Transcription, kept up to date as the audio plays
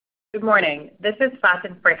Good morning. This is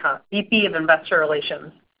Faten Freha, VP of Investor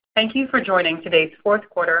Relations. Thank you for joining today's fourth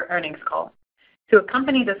quarter earnings call. To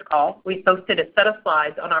accompany this call, we posted a set of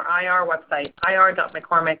slides on our IR website,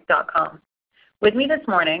 ir.mccormick.com. With me this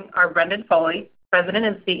morning are Brendan Foley, President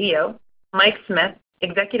and CEO, Mike Smith,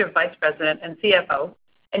 Executive Vice President and CFO,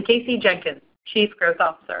 and Kasey Jenkins, Chief Growth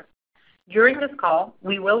Officer. During this call,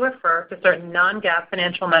 we will refer to certain non-GAAP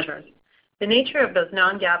financial measures. The nature of those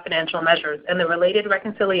non-GAAP financial measures and the related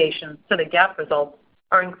reconciliations to the GAAP results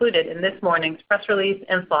are included in this morning's press release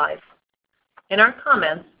and slides. In our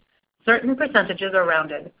comments, certain percentages are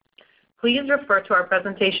rounded. Please refer to our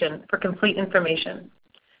presentation for complete information.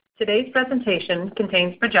 Today's presentation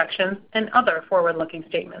contains projections and other forward-looking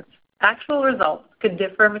statements. Actual results could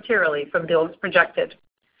differ materially from those projected.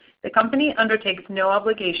 The company undertakes no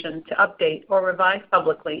obligation to update or revise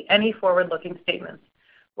publicly any forward-looking statements,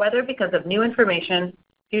 whether because of new information,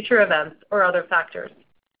 future events, or other factors.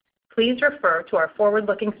 Please refer to our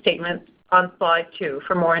forward-looking statements on slide 2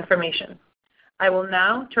 for more information. I will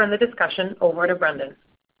now turn the discussion over to Brendan.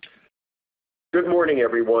 Good morning,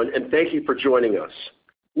 everyone, and thank you for joining us.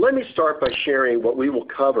 Let me start by sharing what we will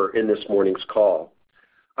cover in this morning's call.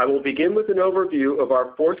 I will begin with an overview of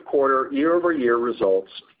our fourth quarter year-over-year results,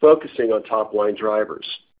 focusing on top-line drivers.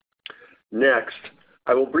 Next,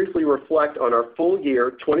 I will briefly reflect on our full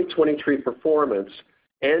year 2023 performance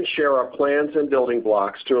and share our plans and building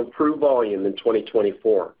blocks to improve volume in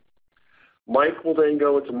 2024. Mike will then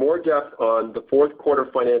go into more depth on the fourth quarter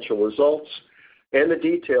financial results and the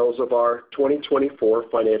details of our 2024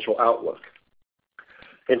 financial outlook.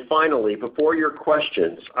 And finally, before your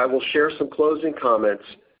questions, I will share some closing comments,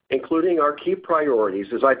 including our key priorities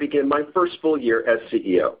as I begin my first full year as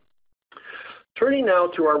CEO. Turning now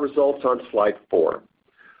to our results on slide 4.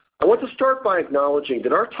 I want to start by acknowledging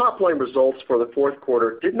that our top-line results for the fourth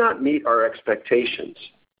quarter did not meet our expectations,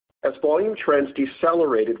 as volume trends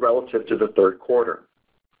decelerated relative to the third quarter.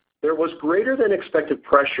 There was greater than expected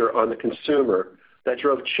pressure on the consumer that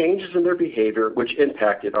drove changes in their behavior, which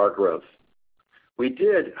impacted our growth. We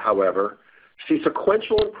did, however, see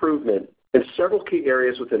sequential improvement in several key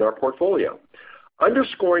areas within our portfolio,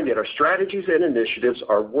 underscoring that our strategies and initiatives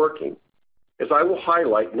are working, as I will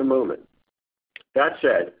highlight in a moment. That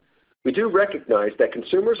said, we do recognize that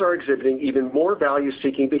consumers are exhibiting even more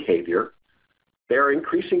value-seeking behavior. They are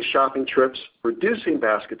increasing shopping trips, reducing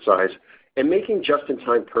basket size, and making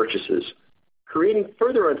just-in-time purchases, creating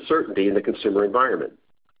further uncertainty in the consumer environment.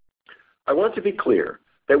 I want to be clear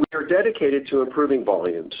that we are dedicated to improving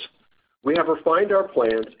volumes. We have refined our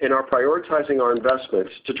plans and are prioritizing our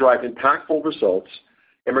investments to drive impactful results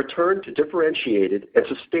and return to differentiated and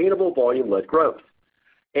sustainable volume-led growth.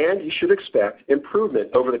 And you should expect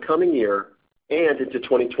improvement over the coming year and into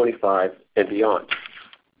 2025 and beyond.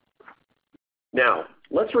 Now,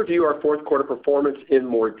 let's review our fourth quarter performance in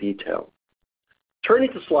more detail.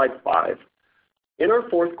 Turning to slide 5, in our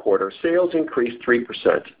fourth quarter, sales increased 3%,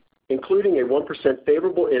 including a 1%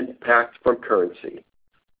 favorable impact from currency.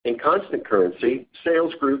 In constant currency,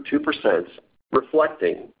 sales grew 2%,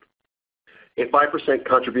 reflecting a 5%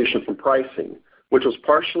 contribution from pricing, which was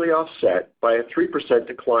partially offset by a 3%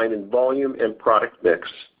 decline in volume and product mix.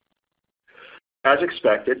 As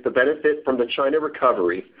expected, the benefit from the China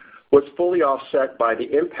recovery was fully offset by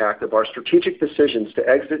the impact of our strategic decisions to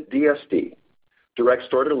exit DSD, direct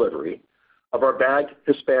store delivery, of our bagged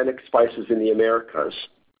Hispanic spices in the Americas,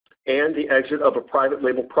 and the exit of a private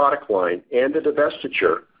label product line and the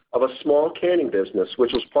divestiture of a small canning business,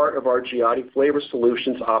 which was part of our Giotti Flavor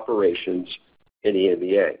Solutions operations in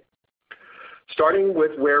EMEA. Starting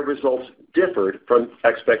with where results differed from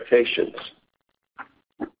expectations.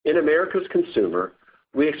 In Americas Consumer,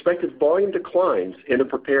 we expected volume declines in the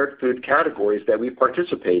prepared food categories that we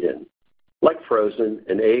participate in, like frozen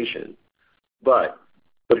and Asian. But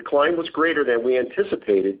the decline was greater than we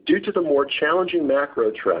anticipated due to the more challenging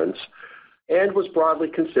macro trends and was broadly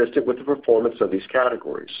consistent with the performance of these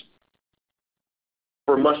categories.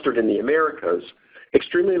 For mustard in the Americas,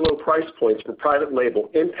 extremely low price points for private label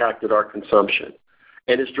impacted our consumption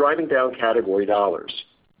and is driving down category dollars.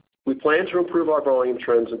 We plan to improve our volume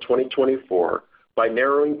trends in 2024 by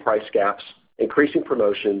narrowing price gaps, increasing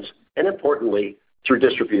promotions, and importantly, through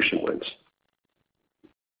distribution wins.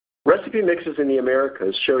 Recipe mixes in the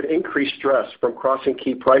Americas showed increased stress from crossing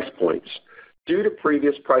key price points due to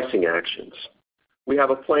previous pricing actions. We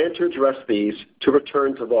have a plan to address these to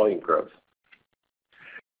return to volume growth.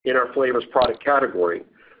 In our flavors product category,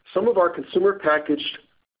 some of our consumer packaged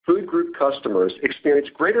food group customers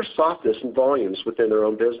experienced greater softness in volumes within their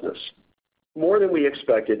own business, more than we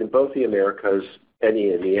expected in both the Americas and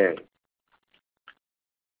EMEA.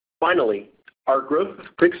 Finally, Our growth with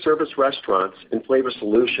quick service restaurants and flavor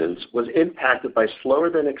solutions was impacted by slower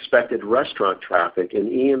than expected restaurant traffic in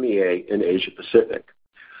EMEA and Asia Pacific.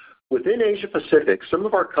 Within Asia Pacific, some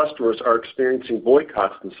of our customers are experiencing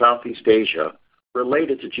boycotts in Southeast Asia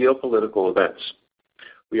related to geopolitical events.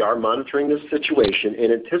 We are monitoring this situation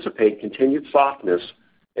and anticipate continued softness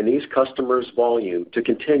in these customers' volume to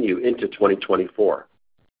continue into 2024.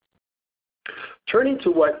 Turning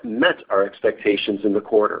to what met our expectations in the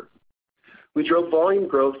quarter. We drove volume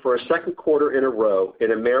growth for a second quarter in a row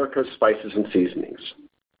in Americas Spices and Seasonings.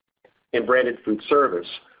 In branded food service,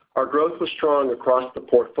 our growth was strong across the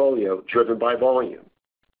portfolio, driven by volume.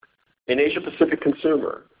 In Asia Pacific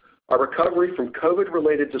Consumer, our recovery from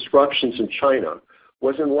COVID-related disruptions in China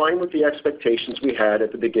was in line with the expectations we had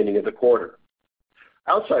at the beginning of the quarter.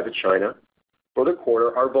 Outside of China, for the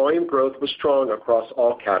quarter, our volume growth was strong across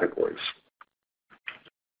all categories.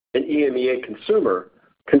 In EMEA Consumer,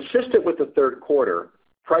 consistent with the third quarter,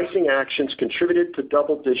 pricing actions contributed to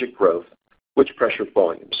double-digit growth, which pressured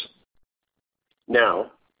volumes.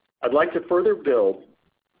 Now, I'd like to further build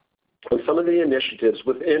on some of the initiatives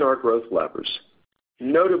within our growth levers,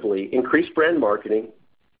 notably increased brand marketing,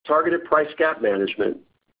 targeted price gap management,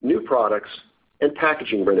 new products, and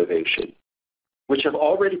packaging renovation, which have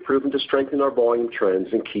already proven to strengthen our volume trends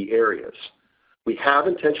in key areas. We have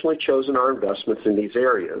intentionally chosen our investments in these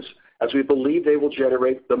areas as we believe they will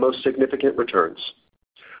generate the most significant returns.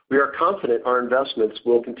 We are confident our investments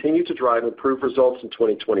will continue to drive improved results in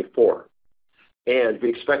 2024, and we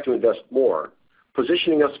expect to invest more,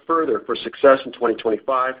 positioning us further for success in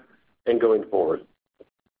 2025 and going forward.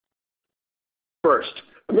 First,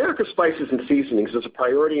 Americas Spices and Seasonings is a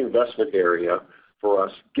priority investment area for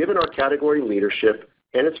us, given our category leadership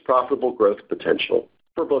and its profitable growth potential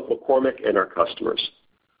for both McCormick and our customers.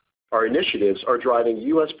 Our initiatives are driving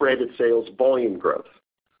U.S. branded sales volume growth,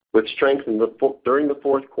 with strength during the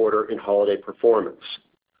fourth quarter in holiday performance.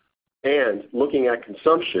 And looking at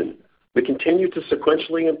consumption, we continue to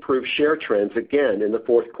sequentially improve share trends again in the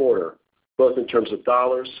fourth quarter, both in terms of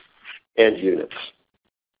dollars and units.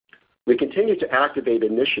 We continue to activate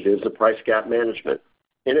initiatives of price gap management,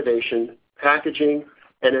 innovation, packaging,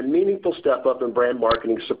 and a meaningful step up in brand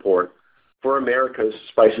marketing support for Americas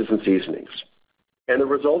Spices and Seasonings. And the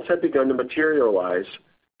results have begun to materialize,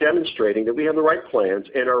 demonstrating that we have the right plans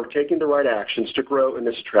and are taking the right actions to grow in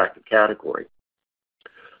this attractive category.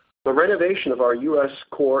 The renovation of our U.S.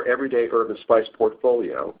 core everyday herb and spice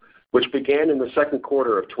portfolio, which began in the second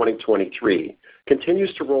quarter of 2023,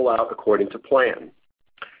 continues to roll out according to plan.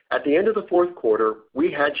 At the end of the fourth quarter,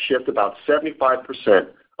 we had shipped about 75%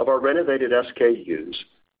 of our renovated SKUs,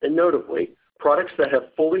 and notably, products that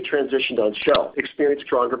have fully transitioned on shelf experience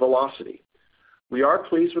stronger velocity. We are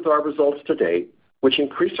pleased with our results to date, which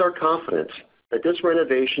increase our confidence that this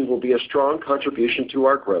renovation will be a strong contribution to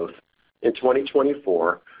our growth in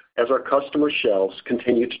 2024 as our customer shelves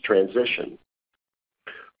continue to transition.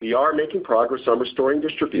 We are making progress on restoring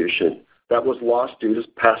distribution that was lost due to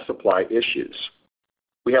past supply issues.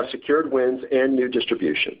 We have secured wins and new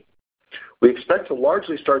distribution. We expect to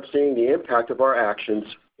largely start seeing the impact of our actions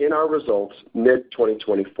in our results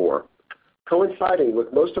mid-2024, coinciding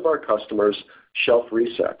with most of our customers' shelf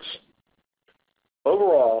resets.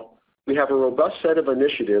 Overall, we have a robust set of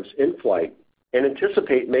initiatives in flight and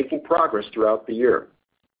anticipate making progress throughout the year.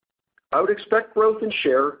 I would expect growth in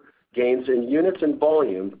share gains in units and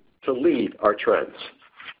volume to lead our trends.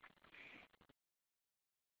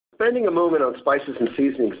 Spending a moment on spices and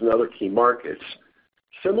seasonings in other key markets,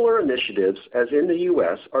 similar initiatives as in the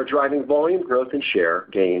U.S. are driving volume growth and share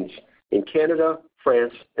gains in Canada,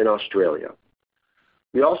 France, and Australia.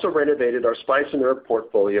 We also renovated our spice and herb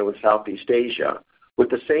portfolio in Southeast Asia with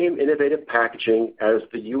the same innovative packaging as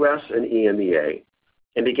the U.S. and EMEA,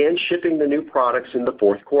 and began shipping the new products in the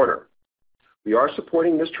fourth quarter. We are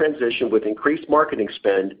supporting this transition with increased marketing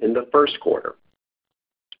spend in the first quarter.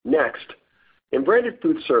 Next, in branded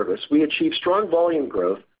food service, we achieved strong volume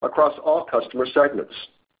growth across all customer segments.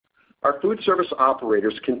 Our food service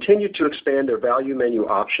operators continue to expand their value menu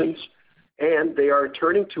options, and they are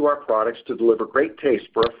turning to our products to deliver great taste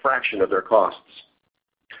for a fraction of their costs.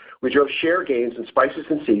 We drove share gains in spices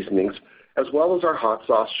and seasonings, as well as our hot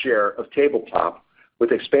sauce share of tabletop,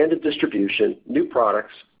 with expanded distribution, new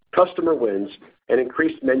products, customer wins, and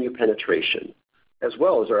increased menu penetration, as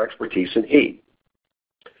well as our expertise in heat.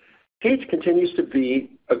 Heat continues to be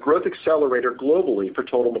a growth accelerator globally for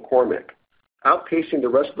total McCormick, outpacing the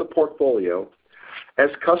rest of the portfolio as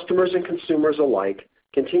customers and consumers alike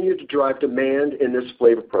continue to drive demand in this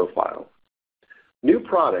flavor profile. New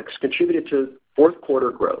products contributed to fourth quarter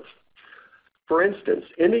growth. For instance,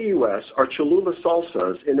 in the U.S., our Cholula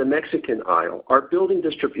salsas in the Mexican aisle are building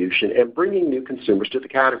distribution and bringing new consumers to the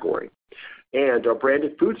category. And our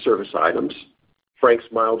branded food service items, Frank's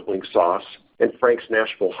Mild Wing Sauce and Frank's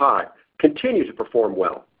Nashville Hot, continue to perform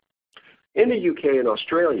well. In the UK and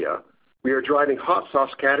Australia, we are driving hot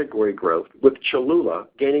sauce category growth with Cholula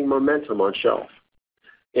gaining momentum on shelf.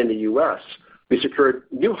 In the U.S., we secured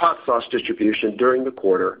new hot sauce distribution during the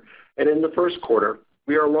quarter, and in the first quarter,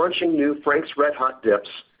 we are launching new Frank's Red Hot dips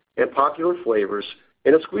and popular flavors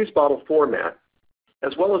in a squeeze bottle format,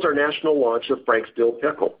 as well as our national launch of Frank's Dill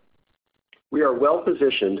Pickle. We are well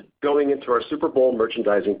positioned going into our Super Bowl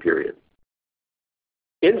merchandising period.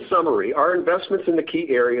 In summary, our investments in the key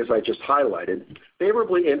areas I just highlighted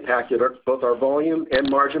favorably impacted both our volume and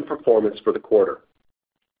margin performance for the quarter.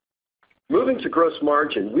 Moving to gross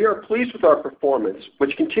margin, we are pleased with our performance,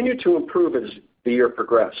 which continued to improve as the year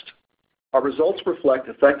progressed. Our results reflect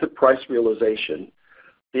effective price realization,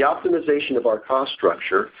 the optimization of our cost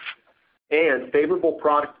structure, and favorable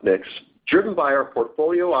product mix driven by our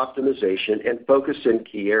portfolio optimization and focus in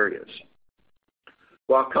key areas.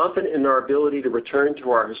 While confident in our ability to return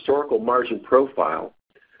to our historical margin profile,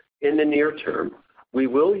 in the near term, we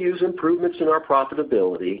will use improvements in our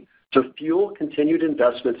profitability to fuel continued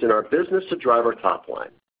investments in our business to drive our top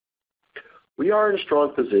line. We are in a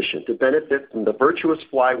strong position to benefit from the virtuous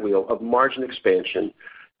flywheel of margin expansion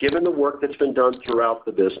given the work that's been done throughout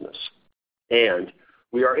the business. And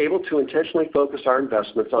we are able to intentionally focus our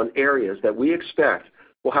investments on areas that we expect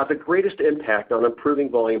will have the greatest impact on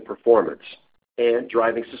improving volume performance and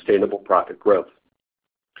driving sustainable profit growth.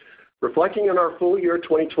 Reflecting on our full year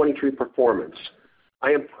 2023 performance,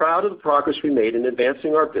 I am proud of the progress we made in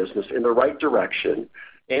advancing our business in the right direction,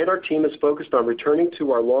 and our team is focused on returning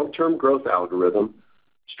to our long-term growth algorithm,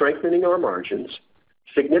 strengthening our margins,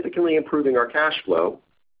 significantly improving our cash flow,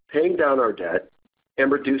 paying down our debt,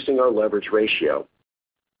 and reducing our leverage ratio.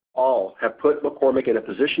 All have put McCormick in a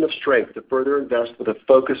position of strength to further invest with a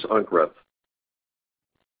focus on growth.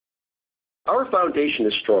 Our foundation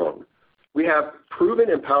is strong. We have proven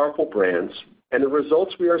and powerful brands, and the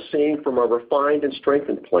results we are seeing from our refined and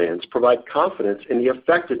strengthened plans provide confidence in the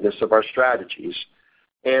effectiveness of our strategies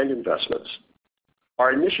and investments.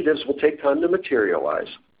 Our initiatives will take time to materialize,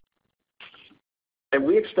 and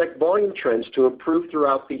we expect volume trends to improve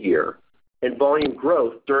throughout the year and volume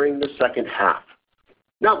growth during the second half,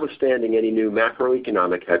 notwithstanding any new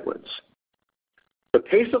macroeconomic headwinds. The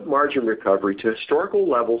pace of margin recovery to historical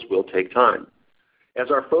levels will take time, as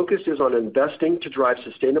our focus is on investing to drive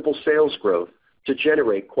sustainable sales growth to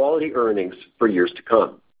generate quality earnings for years to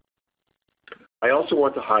come. I also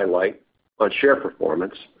want to highlight, on share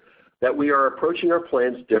performance, that we are approaching our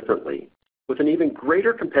plans differently, with an even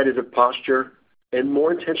greater competitive posture and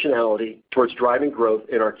more intentionality towards driving growth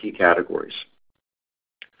in our key categories.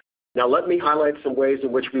 Now let me highlight some ways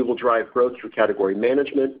in which we will drive growth through category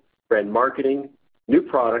management, brand marketing, new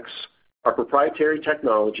products, our proprietary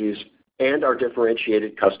technologies, and our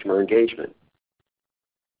differentiated customer engagement.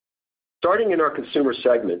 Starting in our consumer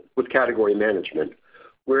segment with category management,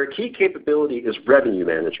 where a key capability is revenue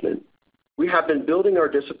management, we have been building our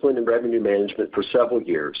discipline in revenue management for several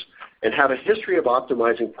years and have a history of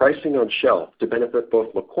optimizing pricing on shelf to benefit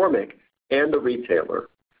both McCormick and the retailer.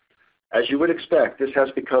 As you would expect, this has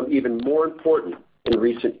become even more important in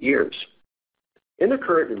recent years. In the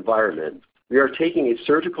current environment, we are taking a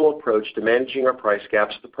surgical approach to managing our price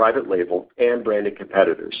gaps to private label and branded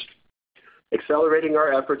competitors, accelerating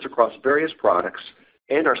our efforts across various products,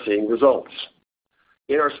 and are seeing results.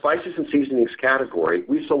 In our spices and seasonings category,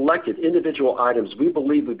 we selected individual items we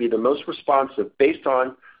believe would be the most responsive based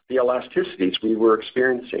on the elasticities we were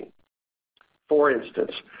experiencing. For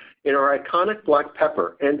instance, in our iconic black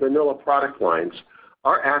pepper and vanilla product lines,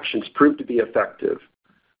 our actions proved to be effective.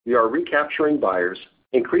 We are recapturing buyers,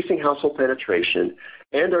 increasing household penetration,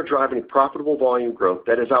 and are driving profitable volume growth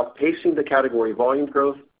that is outpacing the category volume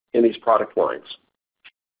growth in these product lines.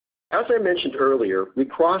 As I mentioned earlier, we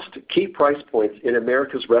crossed key price points in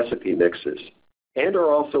America's recipe mixes and are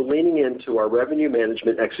also leaning into our revenue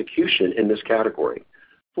management execution in this category.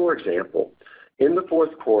 For example, in the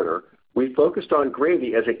fourth quarter, we focused on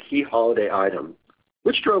gravy as a key holiday item,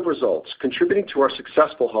 which drove results, contributing to our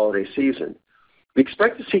successful holiday season. We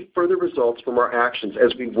expect to see further results from our actions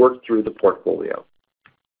as we work through the portfolio.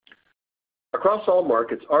 Across all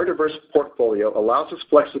markets, our diverse portfolio allows us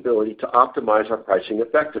flexibility to optimize our pricing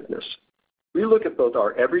effectiveness. We look at both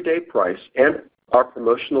our everyday price and our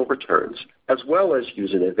promotional returns, as well as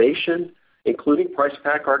use innovation, including price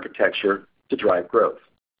pack architecture, to drive growth.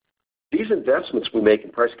 These investments we make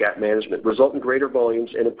in price gap management result in greater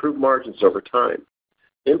volumes and improved margins over time.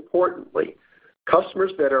 Importantly,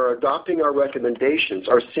 Customers that are adopting our recommendations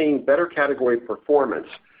are seeing better category performance,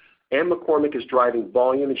 and McCormick is driving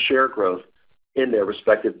volume and share growth in their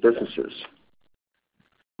respective businesses.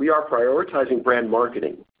 We are prioritizing brand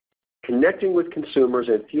marketing, connecting with consumers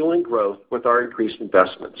and fueling growth with our increased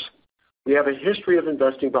investments. We have a history of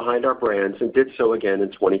investing behind our brands and did so again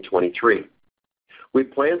in 2023. We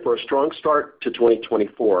plan for a strong start to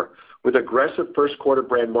 2024 with aggressive first quarter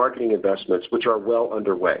brand marketing investments, which are well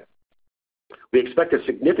underway. We expect a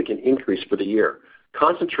significant increase for the year,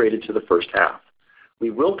 concentrated to the first half. We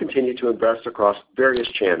will continue to invest across various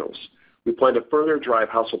channels. We plan to further drive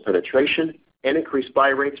household penetration and increase buy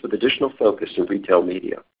rates with additional focus in retail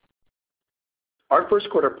media. Our first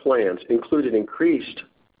quarter plans included increased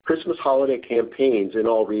Christmas holiday campaigns in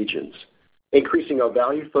all regions, increasing our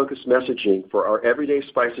value-focused messaging for our everyday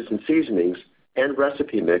spices and seasonings and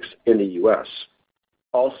recipe mix in the U.S.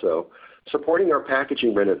 Also, supporting our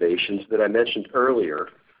packaging renovations that I mentioned earlier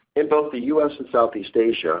in both the U.S. and Southeast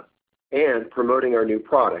Asia, and promoting our new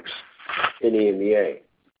products in EMEA.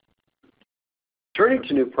 Turning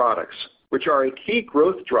to new products, which are a key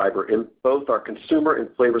growth driver in both our consumer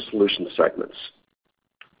and flavor solutions segments.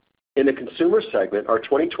 In the consumer segment, our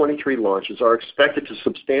 2023 launches are expected to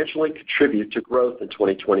substantially contribute to growth in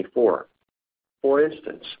 2024. For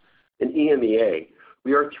instance, in EMEA,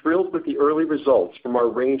 we are thrilled with the early results from our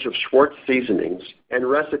range of Schwartz seasonings and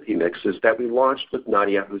recipe mixes that we launched with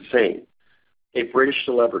Nadia Hussein, a British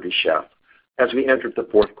celebrity chef, as we entered the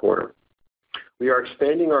fourth quarter. We are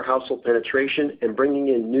expanding our household penetration and bringing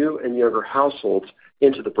in new and younger households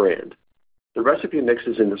into the brand. The recipe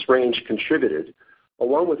mixes in this range contributed,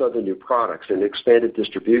 along with other new products and expanded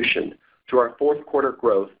distribution, to our fourth quarter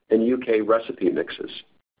growth in UK recipe mixes,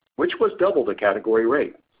 which was double the category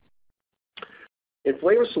rate. In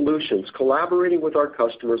flavor solutions, collaborating with our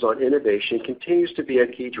customers on innovation continues to be a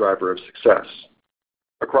key driver of success.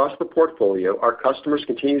 Across the portfolio, our customers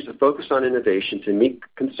continue to focus on innovation to meet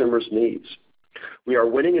consumers' needs. We are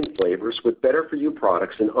winning in flavors with better-for-you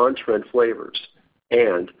products and on-trend flavors,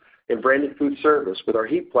 and in branded food service with our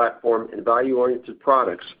heat platform and value-oriented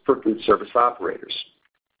products for food service operators.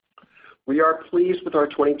 We are pleased with our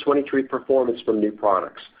 2023 performance from new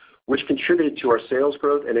products, which contributed to our sales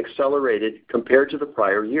growth and accelerated compared to the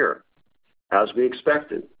prior year, as we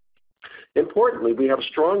expected. Importantly, we have a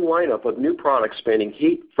strong lineup of new products spanning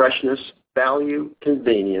heat, freshness, value,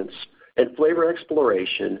 convenience, and flavor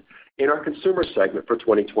exploration in our consumer segment for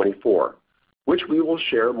 2024, which we will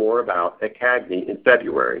share more about at CAGNY in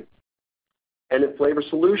February. And in flavor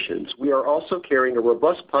solutions, we are also carrying a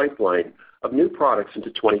robust pipeline of new products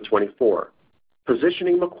into 2024,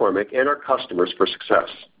 positioning McCormick and our customers for success.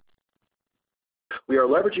 We are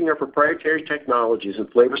leveraging our proprietary technologies and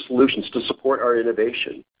flavor solutions to support our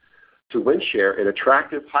innovation, to win share in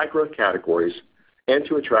attractive high-growth categories, and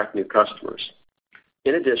to attract new customers.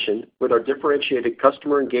 In addition, with our differentiated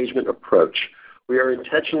customer engagement approach, we are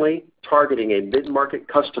intentionally targeting a mid-market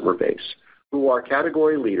customer base who are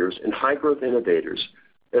category leaders and high-growth innovators,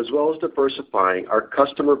 as well as diversifying our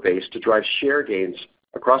customer base to drive share gains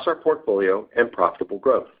across our portfolio and profitable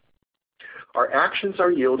growth. Our actions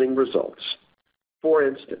are yielding results. For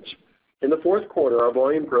instance, in the fourth quarter, our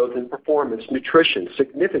volume growth in performance nutrition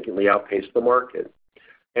significantly outpaced the market.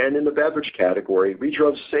 And in the beverage category, we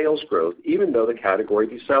drove sales growth even though the category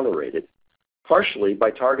decelerated, partially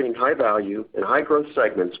by targeting high-value and high-growth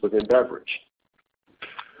segments within beverage.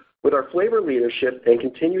 With our flavor leadership and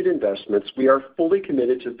continued investments, we are fully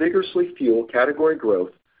committed to vigorously fuel category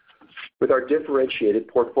growth with our differentiated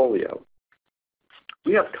portfolio.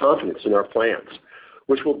 We have confidence in our plans,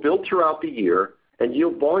 which will build throughout the year and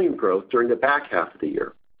yield volume growth during the back half of the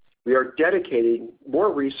year. We are dedicating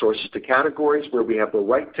more resources to categories where we have the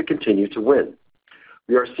right to continue to win.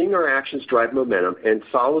 We are seeing our actions drive momentum and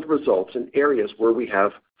solid results in areas where we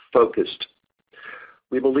have focused.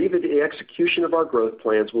 We believe that the execution of our growth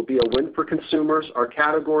plans will be a win for consumers, our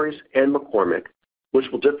categories, and McCormick, which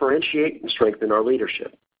will differentiate and strengthen our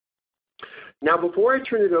leadership. Now, before I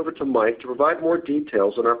turn it over to Mike to provide more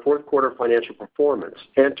details on our fourth quarter financial performance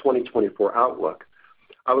and 2024 outlook,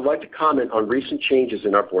 I would like to comment on recent changes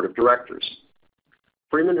in our board of directors.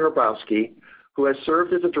 Freeman Hrabowski, who has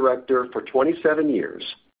served as a director for 27 years,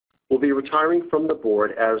 will be retiring from the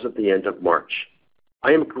board as of the end of March.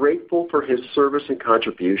 I am grateful for his service and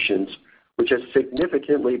contributions, which has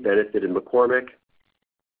significantly benefited McCormick,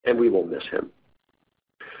 and we will miss him.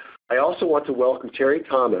 I also want to welcome Terry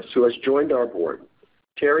Thomas, who has joined our board.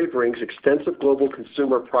 Terry brings extensive global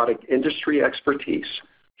consumer product industry expertise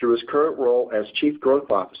through his current role as Chief Growth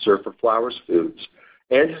Officer for Flowers Foods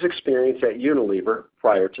and his experience at Unilever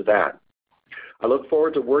prior to that. I look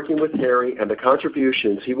forward to working with Terry and the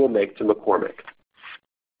contributions he will make to McCormick.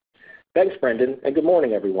 Thanks, Brendan, and good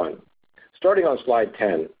morning, everyone. Starting on slide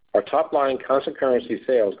 10, our top-line constant currency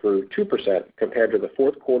sales grew 2% compared to the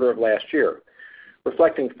fourth quarter of last year,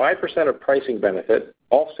 reflecting 5% of pricing benefit,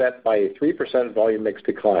 offset by a 3% volume mix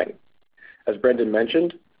decline. As Brendan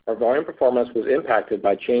mentioned, our volume performance was impacted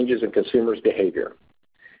by changes in consumers' behavior.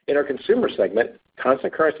 In our consumer segment,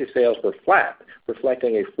 constant currency sales were flat,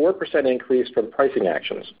 reflecting a 4% increase from pricing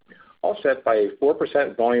actions, offset by a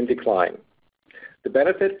 4% volume decline. The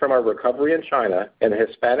benefit from our recovery in China and the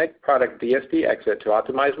Hispanic product DSD exit to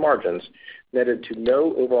optimize margins netted to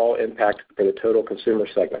no overall impact for the total consumer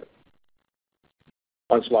segment.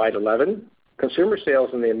 On slide 11, consumer sales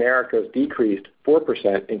in the Americas decreased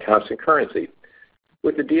 4% in constant currency,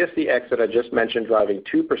 with the DSD exit I just mentioned driving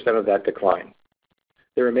 2% of that decline.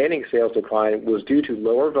 The remaining sales decline was due to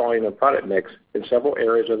lower volume and product mix in several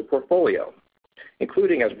areas of the portfolio,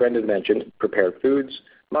 including, as Brendan mentioned, prepared foods,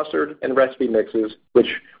 mustard, and recipe mixes, which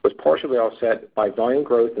was partially offset by volume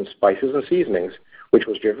growth in spices and seasonings, which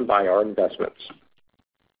was driven by our investments.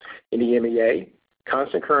 In EMEA,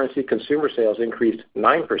 constant currency consumer sales increased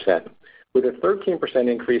 9%, with a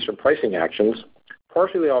 13% increase from pricing actions,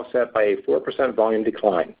 partially offset by a 4% volume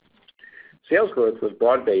decline. Sales growth was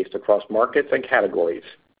broad-based across markets and categories.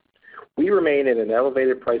 We remain in an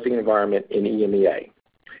elevated pricing environment in EMEA,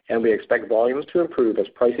 and we expect volumes to improve as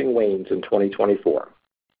pricing wanes in 2024.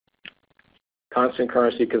 Constant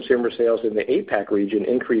currency consumer sales in the APAC region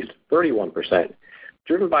increased 31%,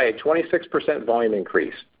 driven by a 26% volume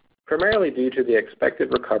increase, primarily due to the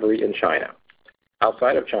expected recovery in China.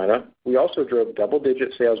 Outside of China, we also drove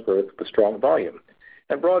double-digit sales growth with strong volume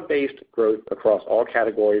and broad-based growth across all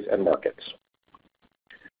categories and markets.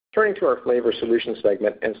 Turning to our Flavor Solutions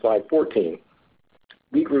segment in slide 14,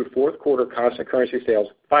 we grew fourth quarter constant currency sales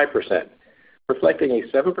 5%, reflecting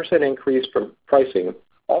a 7% increase from pricing,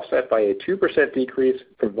 offset by a 2% decrease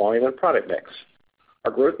from volume and product mix.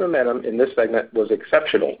 Our growth momentum in this segment was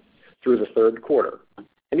exceptional through the third quarter,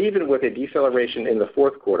 and even with a deceleration in the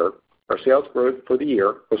fourth quarter, our sales growth for the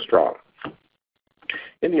year was strong.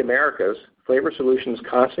 In the Americas, Flavor Solutions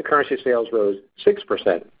constant currency sales rose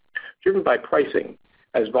 6%, driven by pricing,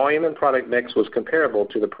 as volume and product mix was comparable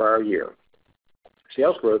to the prior year.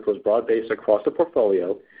 Sales growth was broad-based across the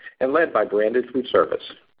portfolio and led by branded food service.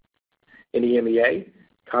 In EMEA,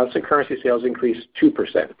 constant currency sales increased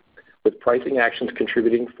 2%, with pricing actions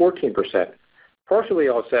contributing 14%, partially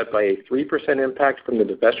offset by a 3% impact from the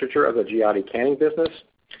divestiture of the Giotti canning business,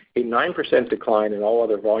 a 9% decline in all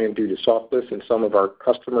other volume due to softness in some of our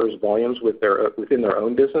customers' volumes within their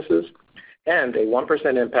own businesses, and a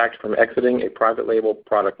 1% impact from exiting a private label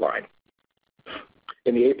product line.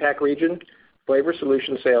 In the APAC region, Flavor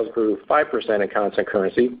Solutions sales grew 5% in constant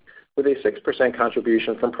currency, with a 6%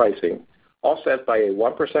 contribution from pricing, offset by a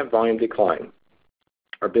 1% volume decline.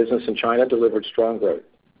 Our business in China delivered strong growth.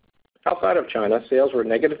 Outside of China, sales were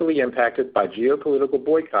negatively impacted by geopolitical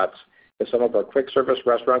boycotts in some of our quick-service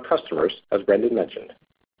restaurant customers, as Brendan mentioned.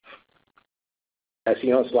 As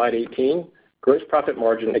seen on slide 18, gross profit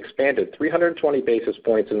margin expanded 320 basis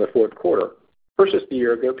points in the fourth quarter versus the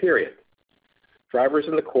year-ago period. Drivers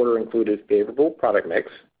in the quarter included favorable product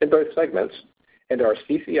mix in both segments and our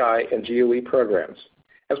CCI and GOE programs,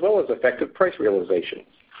 as well as effective price realization.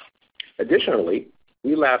 Additionally,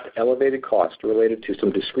 we lapped elevated costs related to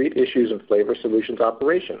some discrete issues in Flavor Solutions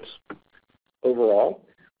operations. Overall,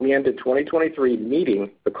 we ended 2023 meeting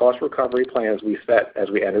the cost recovery plans we set as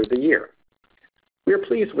we entered the year. We are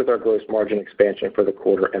pleased with our gross margin expansion for the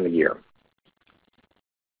quarter and the year.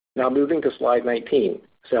 Now moving to slide 19,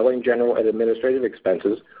 selling, general, and administrative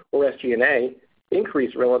expenses, or SG&A,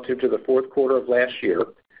 increased relative to the fourth quarter of last year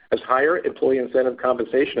as higher employee incentive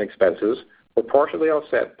compensation expenses were partially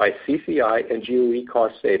offset by CCI and GOE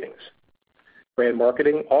cost savings. Brand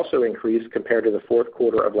marketing also increased compared to the fourth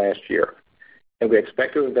quarter of last year, and we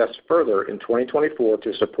expect to invest further in 2024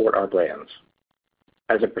 to support our brands.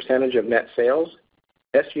 As a percentage of net sales,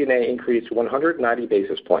 SG&A increased 190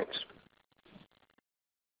 basis points.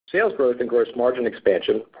 Sales growth and gross margin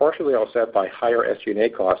expansion, partially offset by higher SG&A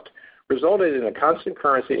cost, resulted in a constant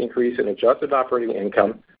currency increase in adjusted operating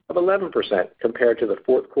income of 11% compared to the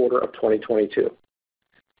fourth quarter of 2022.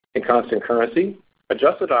 In constant currency,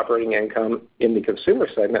 adjusted operating income in the consumer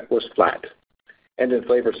segment was flat, and in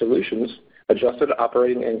Flavor Solutions, adjusted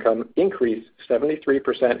operating income increased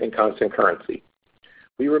 73% in constant currency.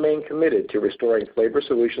 We remain committed to restoring Flavor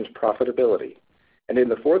Solutions profitability, and in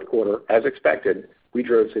the fourth quarter, as expected, we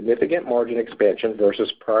drove significant margin expansion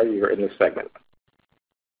versus prior year in this segment.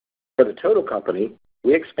 For the total company,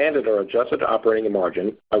 we expanded our adjusted operating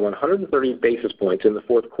margin by 130 basis points in the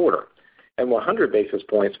fourth quarter and 100 basis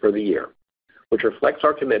points for the year, which reflects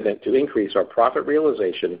our commitment to increase our profit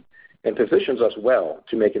realization and positions us well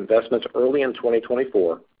to make investments early in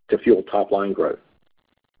 2024 to fuel top-line growth.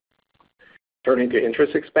 Turning to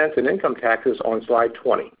interest expense and income taxes on slide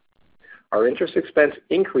 20. Our interest expense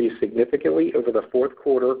increased significantly over the fourth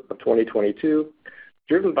quarter of 2022,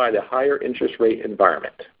 driven by the higher interest rate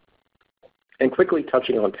environment. And quickly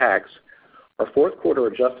touching on tax, our fourth quarter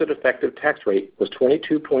adjusted effective tax rate was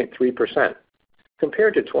 22.3%,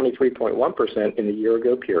 compared to 23.1% in the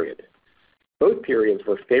year-ago period. Both periods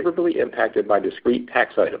were favorably impacted by discrete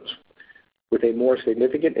tax items, with a more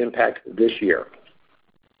significant impact this year.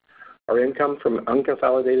 Our income from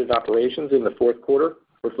unconsolidated operations in the fourth quarter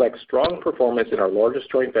reflects strong performance in our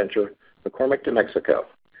largest joint venture, McCormick de Mexico.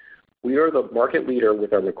 We are the market leader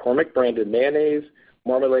with our McCormick branded mayonnaise,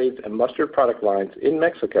 marmalades, and mustard product lines in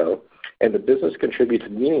Mexico, and the business contributes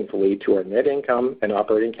meaningfully to our net income and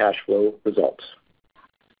operating cash flow results.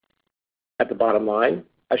 At the bottom line,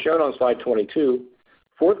 as shown on slide 22,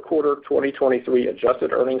 fourth quarter 2023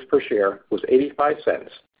 adjusted earnings per share was 85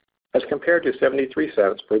 cents, as compared to 73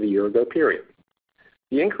 cents for the year-ago period.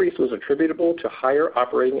 The increase was attributable to higher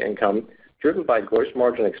operating income driven by gross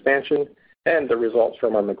margin expansion and the results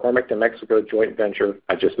from our McCormick de Mexico joint venture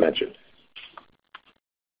I just mentioned.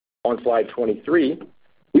 On slide 23,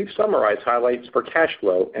 we've summarized highlights for cash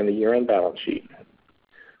flow and the year-end balance sheet.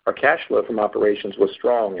 Our cash flow from operations was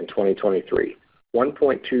strong in 2023,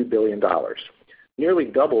 $1.2 billion, nearly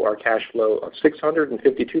double our cash flow of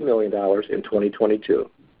 $652 million in 2022.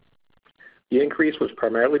 The increase was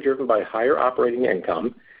primarily driven by higher operating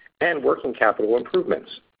income and working capital improvements,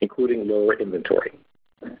 including lower inventory.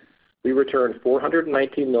 We returned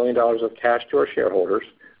 $419 million of cash to our shareholders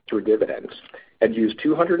through dividends and used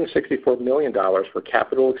 $264 million for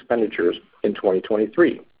capital expenditures in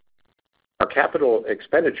 2023. Our capital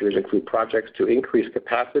expenditures include projects to increase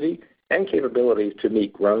capacity and capabilities to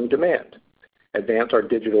meet growing demand, advance our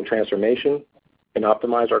digital transformation, and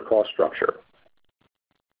optimize our cost structure.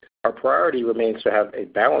 Our priority remains to have a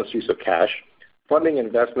balanced use of cash, funding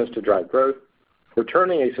investments to drive growth,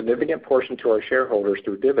 returning a significant portion to our shareholders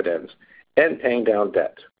through dividends, and paying down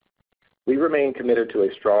debt. We remain committed to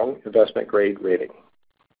a strong investment-grade rating.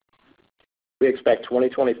 We expect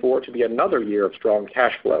 2024 to be another year of strong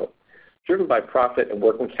cash flow, driven by profit and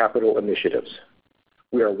working capital initiatives.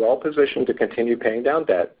 We are well-positioned to continue paying down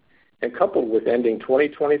debt, and coupled with ending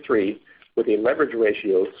 2023 with a leverage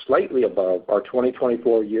ratio slightly above our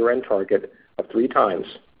 2024 year-end target of 3 times,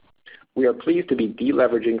 we are pleased to be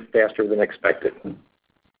deleveraging faster than expected.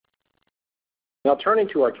 Now turning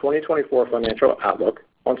to our 2024 financial outlook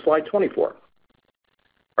on slide 24.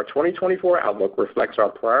 Our 2024 outlook reflects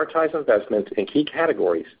our prioritized investments in key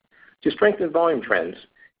categories to strengthen volume trends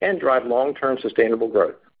and drive long-term sustainable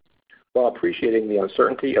growth, while appreciating the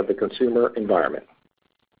uncertainty of the consumer environment.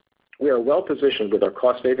 We are well-positioned with our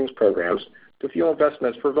cost savings programs to fuel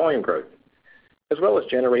investments for volume growth, as well as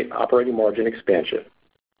generate operating margin expansion.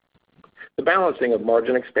 The balancing of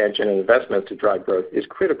margin expansion and investment to drive growth is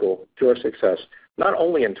critical to our success, not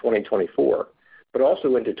only in 2024, but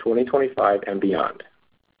also into 2025 and beyond,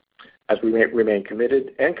 as we remain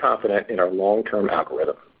committed and confident in our long-term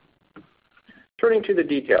algorithm. Turning to the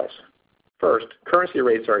details. First, currency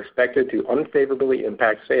rates are expected to unfavorably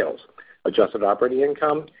impact sales, adjusted operating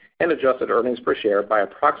income, and adjusted earnings per share by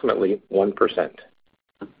approximately 1%.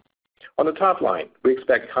 On the top line, we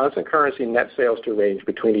expect constant currency net sales to range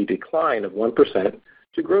between a decline of 1%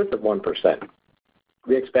 to growth of 1%.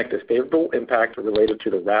 We expect a favorable impact related to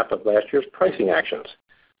the wrap of last year's pricing actions,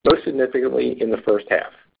 most significantly in the first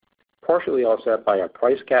half, partially offset by our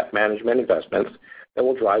price gap management investments that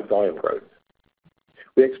will drive volume growth.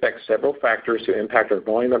 We expect several factors to impact our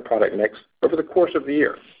volume and product mix over the course of the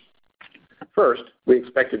year. First, we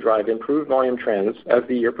expect to drive improved volume trends as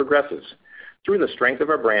the year progresses through the strength of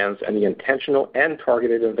our brands and the intentional and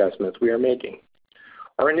targeted investments we are making.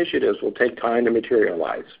 Our initiatives will take time to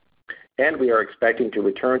materialize, and we are expecting to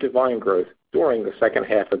return to volume growth during the second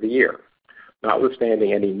half of the year,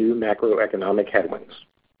 notwithstanding any new macroeconomic headwinds.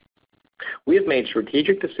 We have made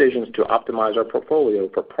strategic decisions to optimize our portfolio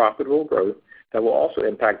for profitable growth that will also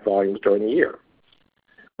impact volumes during the year.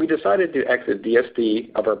 We decided to exit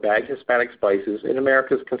DSD of our bagged Hispanic spices in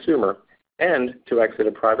America's Consumer and to exit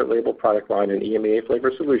a private label product line in EMEA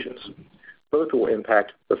Flavor Solutions. Both will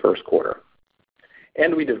impact the first quarter.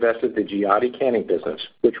 And we divested the Giotti canning business,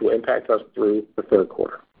 which will impact us through the third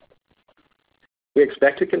quarter. We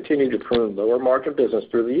expect to continue to prune lower margin business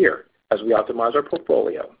through the year as we optimize our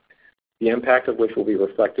portfolio, the impact of which will be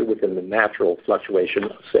reflected within the natural fluctuation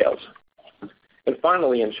of sales. And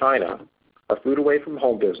finally, in China, our food away from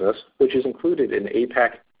home business, which is included in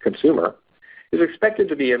APAC consumer, is expected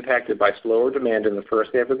to be impacted by slower demand in the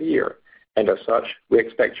first half of the year, and as such, we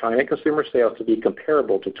expect China consumer sales to be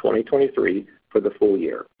comparable to 2023 for the full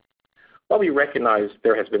year. While we recognize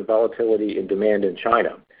there has been volatility in demand in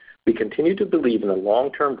China, we continue to believe in the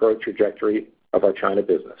long-term growth trajectory of our China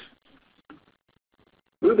business.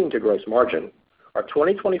 Moving to gross margin, our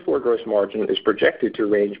 2024 gross margin is projected to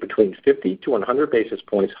range between 50 to 100 basis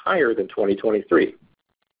points higher than 2023.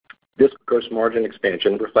 This gross margin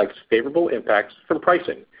expansion reflects favorable impacts from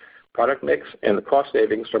pricing, product mix, and the cost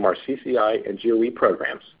savings from our CCI and GOE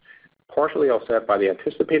programs, partially offset by the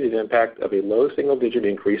anticipated impact of a low single-digit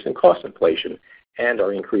increase in cost inflation and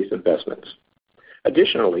our increased investments.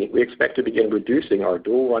 Additionally, we expect to begin reducing our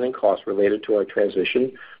dual running costs related to our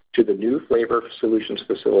transition to the new Flavor Solutions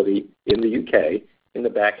facility in the UK in the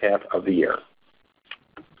back half of the year.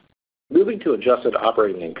 Moving to adjusted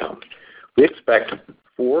operating income, we expect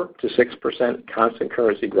 4 to 6% constant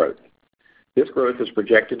currency growth. This growth is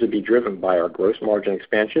projected to be driven by our gross margin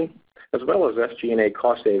expansion, as well as SG&A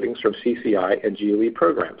cost savings from CCI and GOE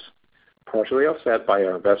programs, partially offset by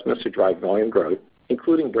our investments to drive volume growth,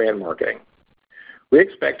 including brand marketing. We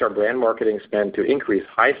expect our brand marketing spend to increase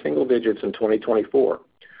high single digits in 2024,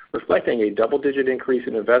 reflecting a double-digit increase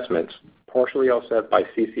in investments, partially offset by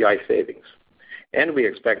CCI savings. And we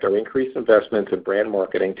expect our increased investments in brand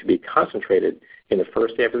marketing to be concentrated in the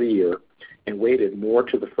first half of the year and weighted more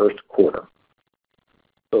to the first quarter.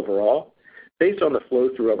 Overall, based on the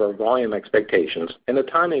flow-through of our volume expectations and the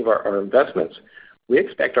timing of our investments, we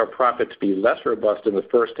expect our profit to be less robust in the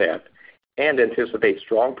first half and anticipate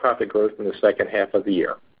strong profit growth in the second half of the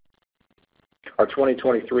year. Our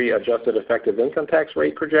 2023 adjusted effective income tax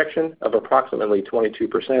rate projection of approximately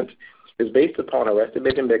 22% is based upon our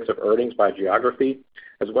estimated mix of earnings by geography,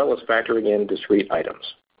 as well as factoring in discrete items.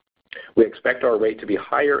 We expect our rate to be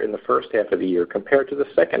higher in the first half of the year compared to the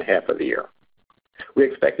second half of the year. We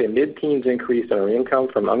expect a mid-teens increase in our income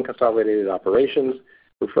from unconsolidated operations,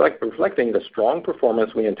 reflecting the strong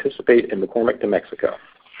performance we anticipate in McCormick de Mexico.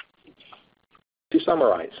 To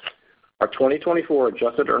summarize, our 2024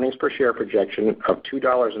 adjusted earnings per share projection of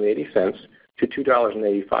 $2.80 to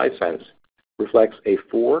 $2.85 reflects a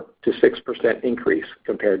 4 to 6% increase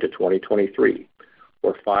compared to 2023,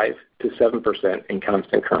 or 5 to 7% in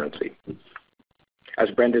constant currency.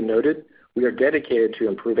 As Brendan noted, we are dedicated to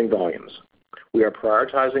improving volumes. We are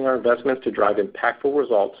prioritizing our investments to drive impactful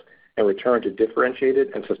results and return to differentiated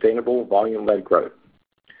and sustainable volume-led growth.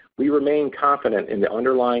 We remain confident in the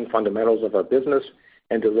underlying fundamentals of our business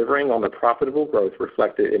and delivering on the profitable growth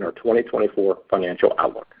reflected in our 2024 financial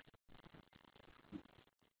outlook.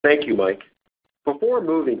 Thank you, Mike. Before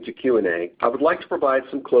moving to Q&A, I would like to provide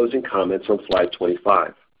some closing comments on slide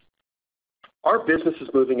 25. Our business is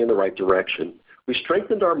moving in the right direction. We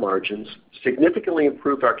strengthened our margins, significantly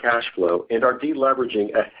improved our cash flow, and are deleveraging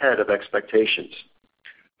ahead of expectations.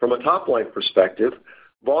 From a top-line perspective,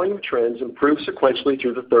 volume trends improved sequentially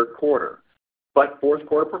through the third quarter, but fourth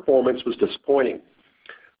quarter performance was disappointing.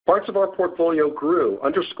 Parts of our portfolio grew,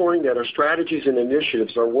 underscoring that our strategies and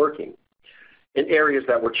initiatives are working. In areas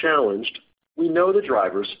that were challenged, we know the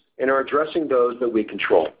drivers and are addressing those that we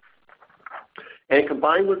control. And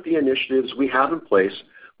combined with the initiatives we have in place,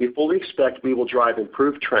 we fully expect we will drive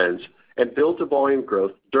improved trends and build to volume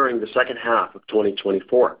growth during the second half of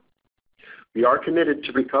 2024. We are committed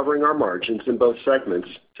to recovering our margins in both segments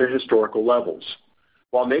to historical levels,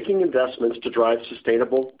 while making investments to drive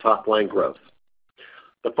sustainable top-line growth.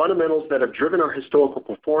 The fundamentals that have driven our historical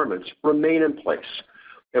performance remain in place,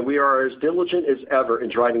 and we are as diligent as ever in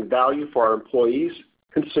driving value for our employees,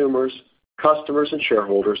 consumers, customers, and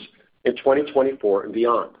shareholders in 2024 and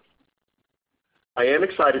beyond. I am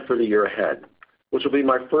excited for the year ahead, which will be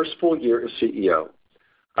my first full year as CEO.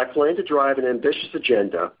 I plan to drive an ambitious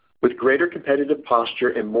agenda with greater competitive posture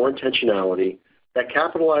and more intentionality that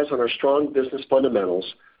capitalize on our strong business fundamentals,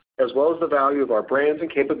 as well as the value of our brands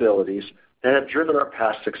and capabilities that have driven our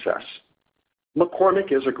past success.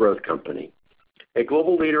 McCormick is a growth company, a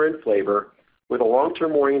global leader in flavor with a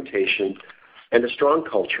long-term orientation and a strong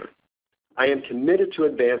culture. I am committed to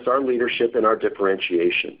advance our leadership and our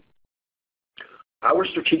differentiation. Our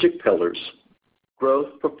strategic pillars,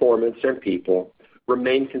 growth, performance, and people,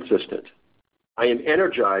 remain consistent. I am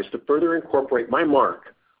energized to further incorporate my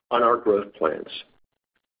mark on our growth plans.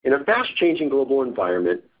 In a fast-changing global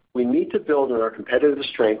environment, we need to build on our competitive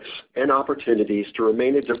strengths and opportunities to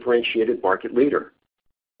remain a differentiated market leader.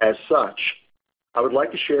 As such, I would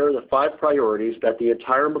like to share the 5 priorities that the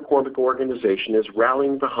entire McCormick organization is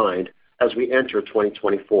rallying behind as we enter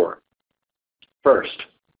 2024. First,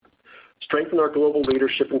 strengthen our global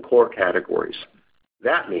leadership in core categories.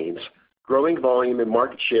 That means growing volume and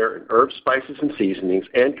market share in herbs, spices, and seasonings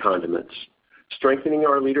and condiments, strengthening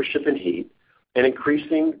our leadership in heat, and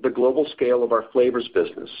increasing the global scale of our flavors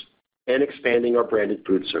business, and expanding our branded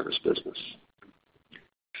food service business.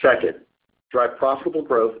 Second, drive profitable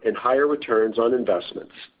growth and higher returns on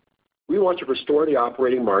investments. We want to restore the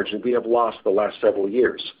operating margin we have lost the last several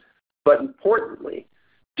years, but importantly,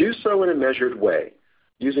 do so in a measured way,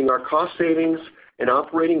 using our cost savings and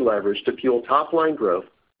operating leverage to fuel top-line growth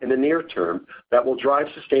in the near term that will drive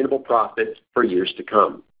sustainable profit for years to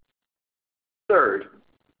come. Third,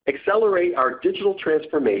 accelerate our digital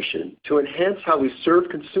transformation to enhance how we serve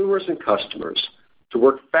consumers and customers, to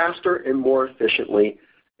work faster and more efficiently,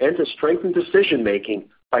 and to strengthen decision-making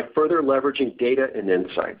by further leveraging data and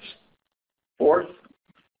insights. Fourth,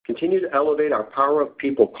 continue to elevate our power of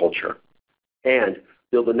people culture and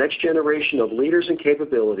build the next generation of leaders and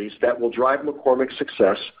capabilities that will drive McCormick's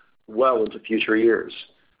success well into future years.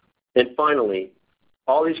 And finally,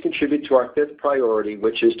 all these contribute to our fifth priority,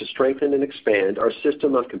 which is to strengthen and expand our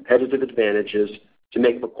system of competitive advantages to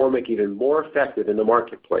make McCormick even more effective in the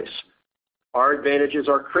marketplace. Our advantages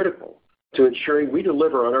are critical to ensuring we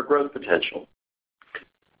deliver on our growth potential.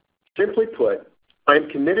 Simply put, I am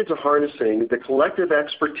committed to harnessing the collective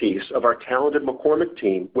expertise of our talented McCormick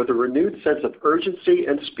team with a renewed sense of urgency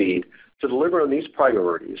and speed to deliver on these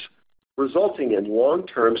priorities, resulting in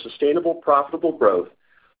long-term sustainable profitable growth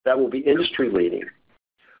that will be industry-leading.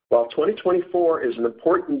 While 2024 is an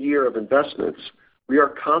important year of investments, we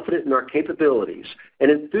are confident in our capabilities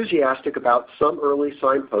and enthusiastic about some early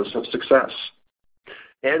signposts of success.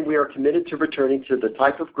 And we are committed to returning to the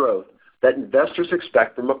type of growth that investors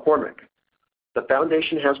expect from McCormick. The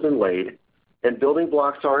foundation has been laid, and building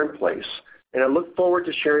blocks are in place, and I look forward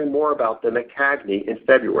to sharing more about them at CAGNY in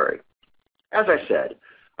February. As I said,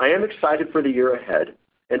 I am excited for the year ahead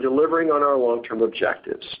and delivering on our long-term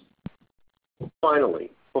objectives.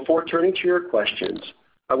 Finally, before turning to your questions,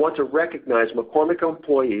 I want to recognize McCormick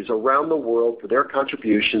employees around the world for their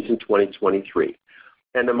contributions in 2023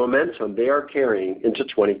 and the momentum they are carrying into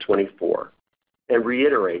 2024, and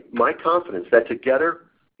reiterate my confidence that together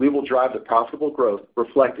we will drive the profitable growth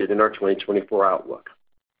reflected in our 2024 outlook.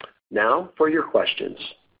 Now for your questions.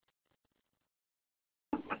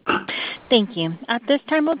 Thank you. At this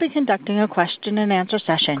time, we'll be conducting a question-and-answer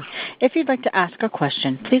session. If you'd like to ask a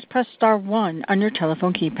question, please press star 1 on your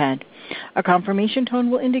telephone keypad. A confirmation tone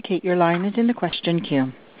will indicate your line is in the question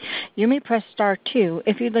queue. You may press star 2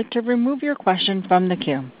 if you'd like to remove your question from the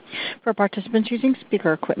queue. For participants using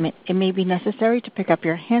speaker equipment, it may be necessary to pick up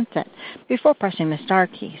your handset before pressing the star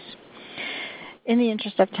keys. In the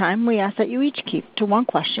interest of time, we ask that you each keep to one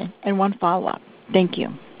question and one follow-up. Thank you.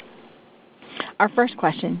 Our first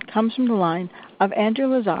question comes from the line of Andrew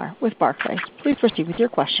Lazar with Barclays. Please proceed with your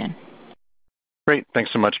question. Great.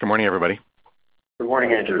 Thanks so much. Good morning, everybody. Good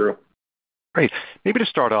morning, Andrew. Great. Maybe to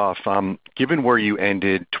start off, given where you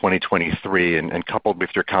ended 2023 and coupled with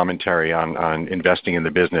your commentary on investing in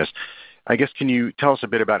the business, I guess can you tell us a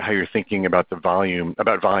bit about how you're thinking about volume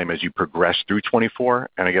as you progress through 24,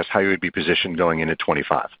 and I guess how you would be positioned going into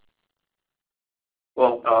 25?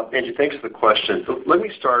 Well, Andrew, thanks for the question. So let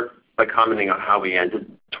me start by commenting on how we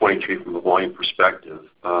ended 23 from a volume perspective.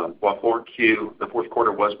 While the fourth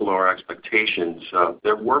quarter was below our expectations,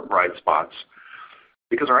 there were bright spots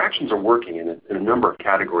because our actions are working in a number of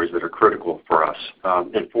categories that are critical for us.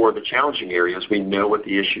 And for the challenging areas, we know what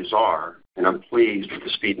the issues are, and I'm pleased with the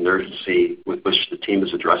speed and urgency with which the team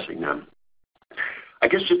is addressing them. I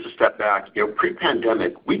guess just to step back,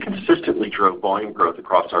 pre-pandemic, we consistently drove volume growth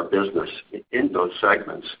across our business in those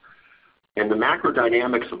segments. And the macro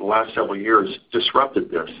dynamics of the last several years disrupted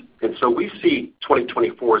this. And so we see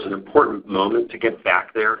 2024 as an important moment to get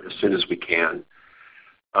back there as soon as we can.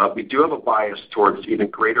 We do have a bias towards even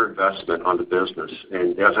greater investment on the business.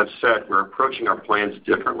 And as I've said, we're approaching our plans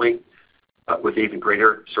differently with even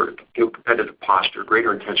greater sort of competitive posture,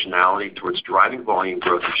 greater intentionality towards driving volume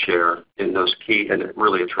growth and share in those key and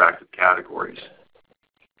really attractive categories.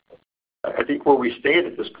 I think where we stand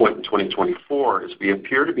at this point in 2024 is we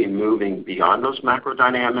appear to be moving beyond those macro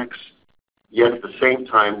dynamics, yet at the same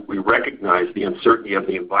time, we recognize the uncertainty of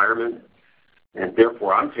the environment, and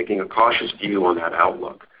therefore I'm taking a cautious view on that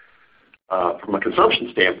outlook. From a consumption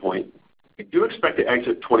standpoint, we do expect to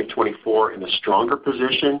exit 2024 in a stronger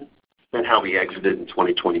position than how we exited in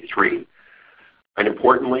 2023. And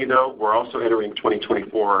importantly, though, we're also entering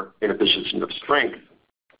 2024 in a position of strength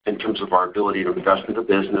in terms of our ability to invest in the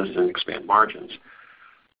business and expand margins.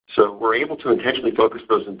 So we're able to intentionally focus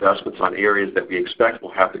those investments on areas that we expect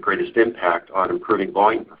will have the greatest impact on improving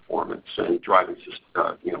volume performance and driving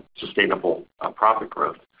sustainable profit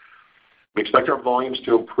growth. We expect our volumes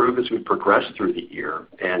to improve as we progress through the year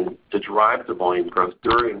and to drive the volume growth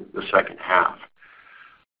during the second half.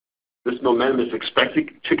 This momentum is expected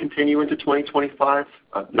to continue into 2025,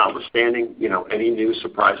 notwithstanding any new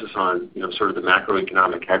surprises on sort of the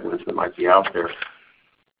macroeconomic headwinds that might be out there.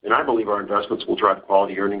 And I believe our investments will drive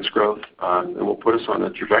quality earnings growth and will put us on a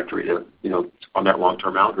trajectory to on that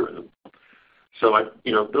long-term algorithm. So that's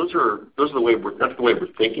the way we're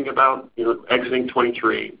thinking about exiting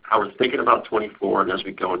 23, how we're thinking about 24, and as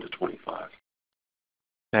we go into 25.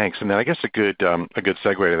 Thanks. And then I guess a good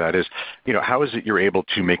segue to that is, how is it you're able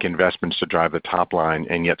to make investments to drive the top line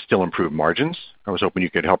and yet still improve margins? I was hoping you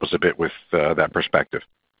could help us a bit with that perspective.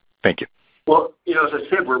 Thank you. Well, as I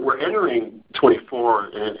said, we're entering 24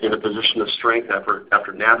 in a position of strength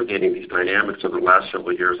after navigating these dynamics over the last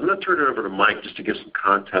several years. I'm going to turn it over to Mike just to give some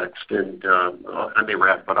context, and I may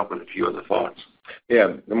wrap it up with a few other thoughts.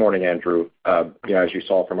 Yeah. Good morning, Andrew. As you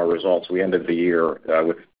saw from our results, we ended the year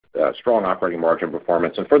with strong operating margin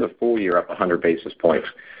performance, and for the full year, up 100 basis points.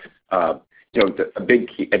 A big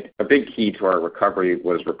key to our recovery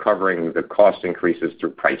was recovering the cost increases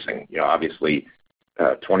through pricing. Obviously,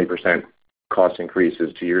 20% cost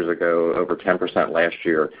increases 2 years ago, over 10% last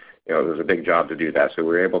year. It was a big job to do that. So we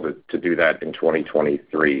were able to do that in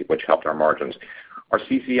 2023, which helped our margins. Our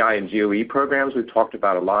CCI and GOE programs we've talked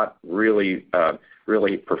about a lot really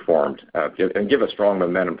performed and give us strong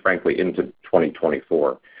momentum, frankly, into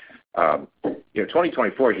 2024.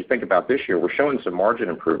 2024, as you think about this year, we're showing some margin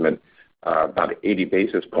improvement, about 80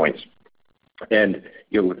 basis points. And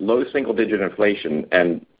with low single-digit inflation,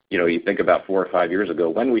 and you think about 4 or 5 years ago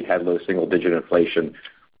when we had low single-digit inflation,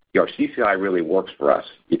 our CCI really works for us.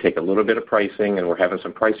 You take a little bit of pricing, and we're having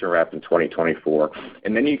some pricing wrapped in 2024,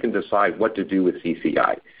 and then you can decide what to do with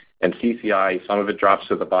CCI. And CCI, some of it drops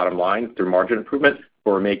to the bottom line through margin improvement,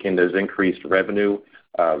 or we're making those increased revenue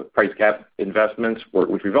price gap investments,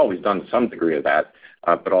 which we've always done some degree of that,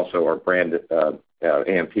 but also our brand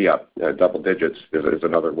A&P up double digits is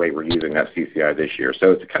another way we're using that CCI this year.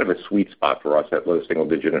 So it's kind of a sweet spot for us, that low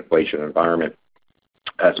single-digit inflation environment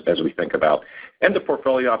as we think about. And the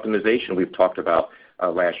portfolio optimization we've talked about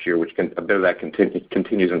last year, which a bit of that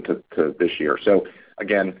continues into this year. So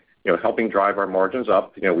again, helping drive our margins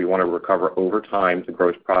up. We want to recover over time the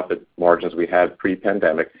gross profit margins we had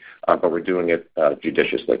pre-pandemic, but we're doing it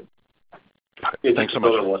judiciously. Thanks so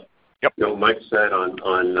much. Yep. Mike said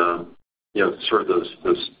on sort of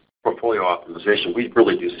those portfolio optimization, we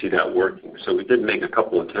really do see that working. So we did make a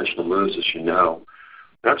couple intentional moves, as you know.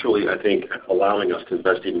 That's really, I think, allowing us to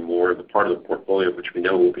invest even more in the part of the portfolio which we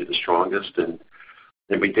know will be the strongest. And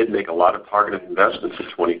we did make a lot of targeted investments in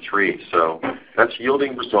 23. So that's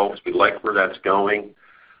yielding results. We like where that's going,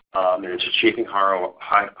 and it's achieving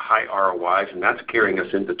high ROIs, and that's carrying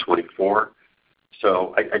us into 24.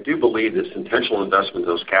 So I do believe this intentional investment in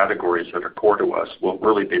those categories that are core to us will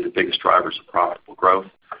really be the biggest drivers of profitable growth.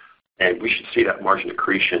 And we should see that margin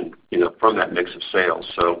accretion, from that mix of sales.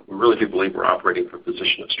 So we really do believe we're operating from a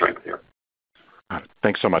position of strength there.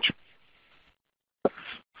 Thanks so much.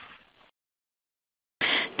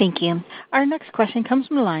 Thank you. Our next question comes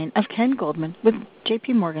from the line of Ken Goldman with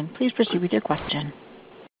J.P. Morgan. Please proceed with your question.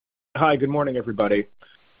 Hi, good morning, everybody.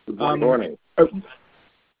 Good morning.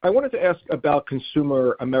 I wanted to ask about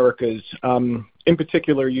Consumer Americas. In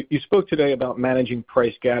particular, you spoke today about managing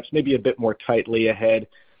price gaps, maybe a bit more tightly ahead.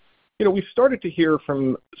 We've started to hear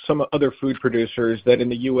from some other food producers that in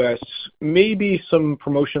the U.S., maybe some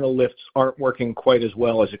promotional lifts aren't working quite as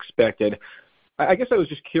well as expected. I guess I was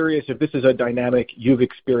just curious if this is a dynamic you've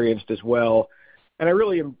experienced as well. And I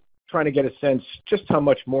really am trying to get a sense just how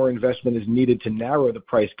much more investment is needed to narrow the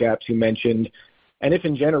price gaps you mentioned, and if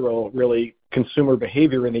in general, really, consumer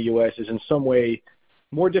behavior in the U.S. is in some way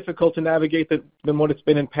more difficult to navigate than what it's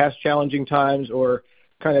been in past challenging times, or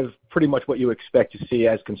kind of pretty much what you expect to see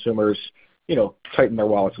as consumers, tighten their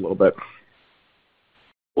wallets a little bit.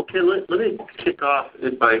 Well, Ken, let me kick off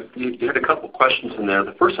you had a couple questions in there.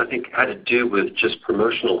 The first, I think, had to do with just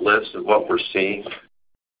promotional lifts and what we're seeing.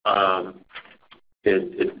 And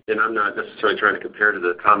I'm not necessarily trying to compare to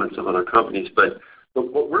the comments of other companies, but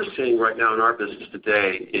what we're seeing right now in our business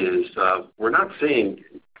today is we're not seeing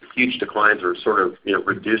huge declines or sort of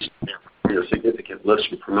reduced significant lifts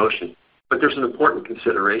from promotion. But there's an important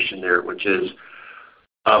consideration there, which is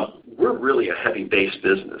we're really a heavy base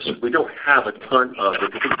business. We don't have a ton of,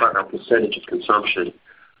 if you think about our percentage of consumption,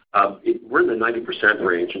 we're in the 90%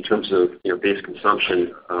 range in terms of base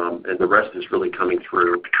consumption, and the rest is really coming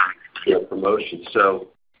through promotion. So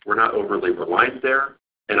We're not overly reliant there.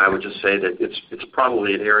 And I would just say that it's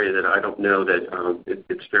probably an area that I don't know that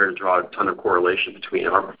it's fair to draw a ton of correlation between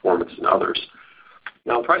our performance and others.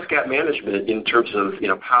 Now, price gap management, in terms of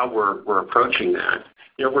how we're approaching that,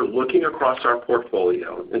 we're looking across our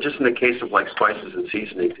portfolio, and just in the case of like spices and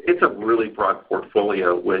seasonings, it's a really broad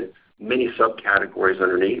portfolio with many subcategories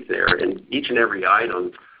underneath there, and each and every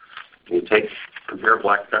item, compare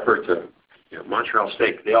black pepper to Montreal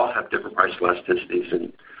steak, they all have different price elasticities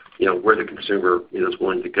and where the consumer is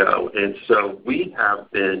willing to go. And so we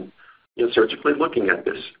have been surgically looking at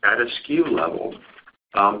this at a SKU level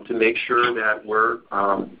to make sure that we're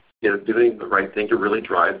doing the right thing to really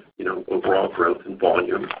drive overall growth and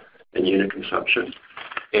volume and unit consumption.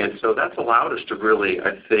 And so that's allowed us to really,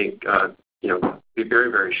 I think, be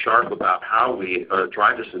very, very sharp about how we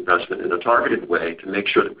drive this investment in a targeted way to make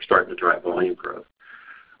sure that we're starting to drive volume growth.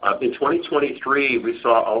 In 2023, we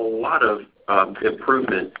saw a lot of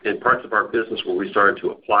improvement in parts of our business where we started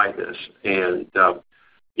to apply this. And,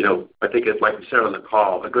 I think, like we said on the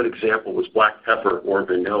call, a good example was black pepper or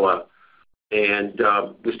vanilla. And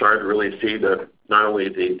we started to really see not only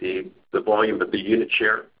the volume, but the unit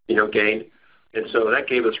share, gain. And so that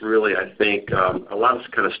gave us really, I think, allowed us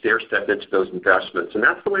to kind of stair-step into those investments. And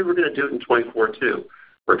that's the way we're going to do it in 24 too.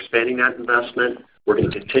 We're expanding that investment. We're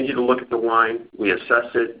going to continue to look at the line. We assess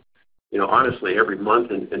it, honestly, every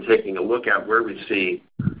month and taking a look at where we see,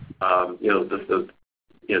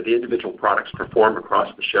 the individual products perform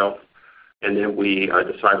across the shelf. And then we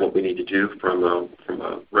decide what we need to do from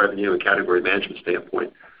a revenue and category management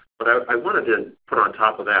standpoint. But I wanted to put on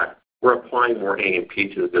top of that, we're applying more A&P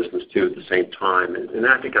to the business, too, at the same time. And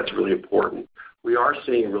I think that's really important. We are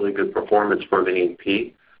seeing really good performance from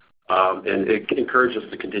A&P, and it encourages us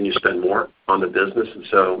to continue to spend more on the business. And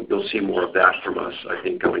so you'll see more of that from us, I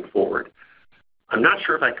think, going forward. I'm not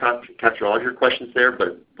sure if I captured all of your questions there,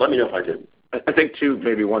 but let me know if I didn't. I think, too,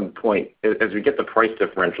 maybe one point, as we get the price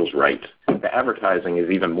differentials right, the advertising is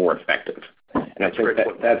even more effective. And I think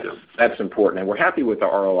that's important. And we're happy with the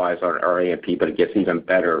ROIs on our A&P, but it gets even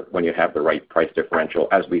better when you have the right price differential,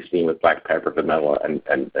 as we've seen with black pepper, vanilla,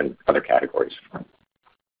 and other categories.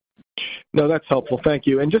 No, that's helpful. Thank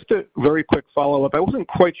you. And just a very quick follow-up. I wasn't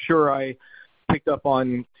quite sure I picked up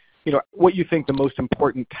on, what you think the most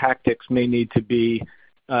important tactics may need to be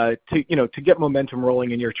to get momentum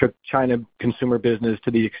rolling in your China consumer business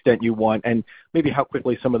to the extent you want, and maybe how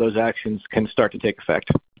quickly some of those actions can start to take effect.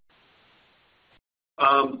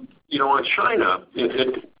 On China,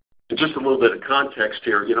 just a little bit of context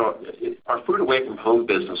here, our food away from home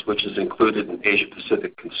business, which is included in Asia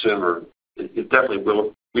Pacific consumer, it definitely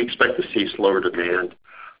will. We expect to see slower demand,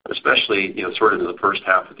 especially, sort of in the first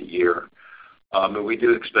half of the year. And we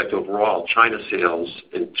do expect overall China sales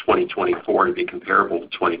in 2024 to be comparable to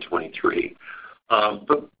 2023.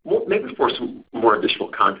 But maybe for some more additional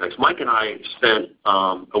context, Mike and I spent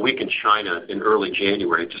a week in China in early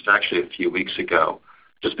January, just actually a few weeks ago,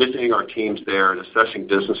 just visiting our teams there and assessing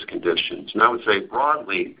business conditions. And I would say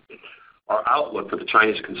broadly, our outlook for the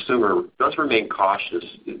Chinese consumer does remain cautious.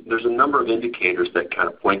 There's a number of indicators that kind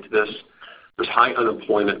of point to this. There's high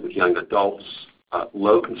unemployment with young adults,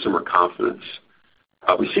 low consumer confidence.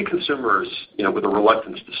 We see consumers, with a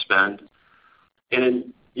reluctance to spend.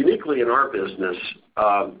 And uniquely in our business,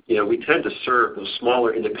 we tend to serve those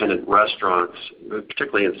smaller independent restaurants,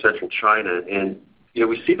 particularly in central China, and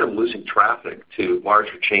we see them losing traffic to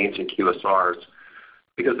larger chains and QSRs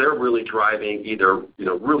because they're really driving either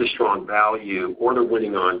really strong value or they're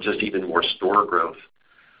winning on just even more store growth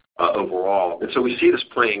overall. And so we see this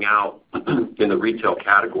playing out in the retail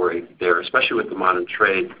category there, especially with the modern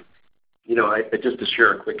trade. Just to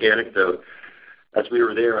share a quick anecdote, as we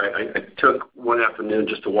were there, I took one afternoon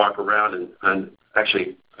just to walk around, and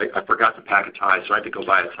actually I forgot to pack a tie, so I had to go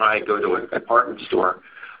buy a tie, go to a department store.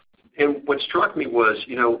 And what struck me was,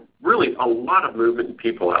 really a lot of movement in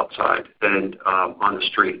people outside and on the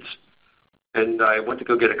streets. And I went to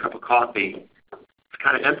go get a cup of coffee. It's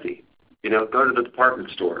kind of empty. Go to the department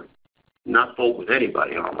store, not full with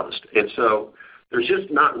anybody almost. And so there's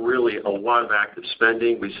just not really a lot of active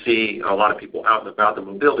spending. We see a lot of people out and about. The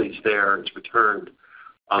mobility's there. It's returned.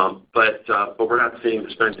 But we're not seeing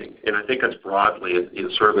the spending. And I think that's broadly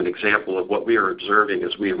sort of an example of what we are observing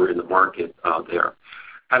as we were in the market there.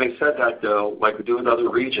 Having said that, though, like we do in other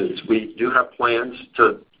regions, we do have plans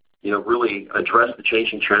to really address the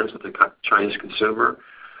changing trends with the Chinese consumer.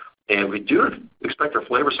 And we do expect our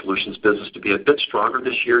flavor solutions business to be a bit stronger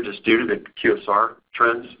this year just due to the QSR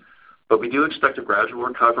trends. But we do expect a gradual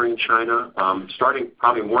recovery in China, starting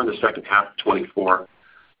probably more in the second half of 24.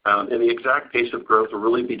 And the exact pace of growth will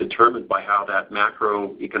really be determined by how that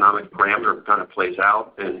macroeconomic parameter kind of plays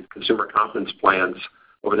out and consumer confidence plans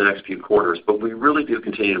over the next few quarters. But we really do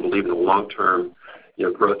continue to believe in the long-term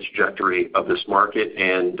growth trajectory of this market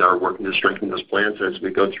and are working to strengthen those plans as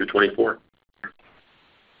we go through 24.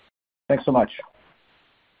 Thanks so much.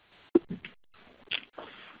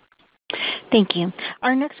 Thank you.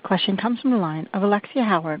 Our next question comes from the line of Alexia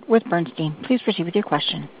Howard with Bernstein. Please proceed with your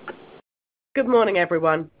question. Good morning,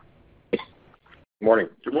 everyone. Morning.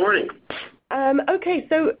 Good morning. Okay,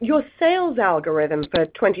 so your sales algorithm for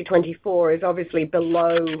 2024 is obviously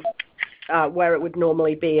below where it would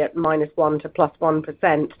normally be at -1% to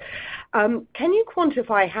 +1%. Can you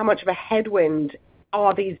quantify how much of a headwind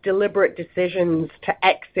are these deliberate decisions to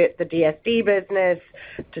exit the DSD business,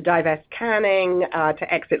 to divest canning,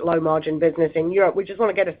 to exit low-margin business in Europe? We just want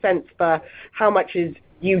to get a sense for how much is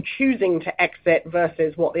you choosing to exit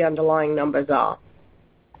versus what the underlying numbers are.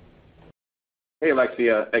 Hey,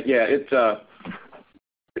 Alexia. Yeah,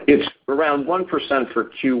 it's around 1% for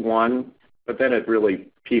Q1, but then it really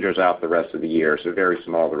peters out the rest of the year, so very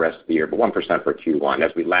small the rest of the year, but 1% for Q1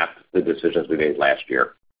 as we lap the decisions we made last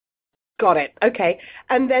year. Got it. Okay.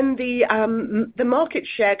 And then the market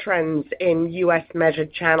share trends in U.S.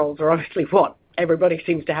 measured channels are obviously what everybody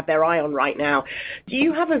seems to have their eye on right now. Do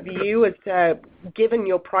you have a view as to, given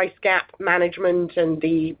your price gap management and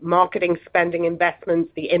the marketing spending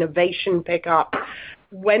investments, the innovation pickup,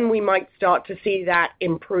 when we might start to see that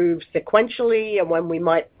improve sequentially and when we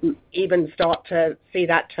might even start to see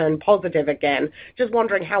that turn positive again? Just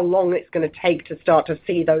wondering how long it's going to take to start to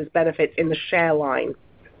see those benefits in the share line.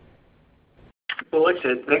 Well,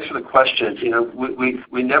 Alexia, thanks for the question.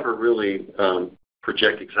 We never really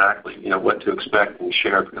project exactly, what to expect in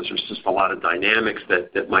share because there's just a lot of dynamics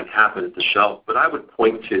that might happen at the shelf. But I would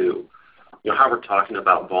point to, how we're talking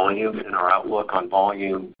about volume and our outlook on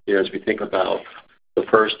volume as we think about the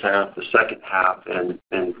first half, the second half, and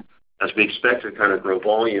as we expect to kind of grow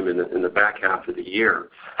volume in the back half of the year.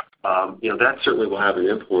 That certainly will have an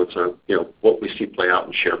influence on, what we see play out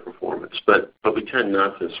in share performance. But we tend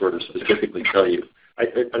not to sort of specifically tell you. I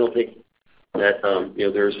don't think that,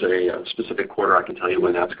 there's a specific quarter I can tell you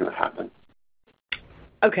when that's going to happen.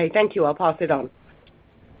 Okay, thank you. I'll pass it on.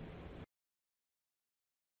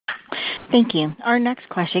 Thank you. Our next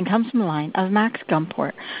question comes from the line of Max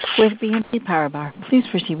Gumport with BNP Paribas. Please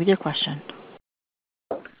proceed with your question.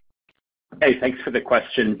 Hey, thanks for the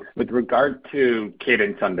question. With regard to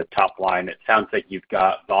cadence on the top line, it sounds like you've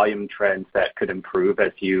got volume trends that could improve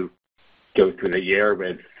as you go through the year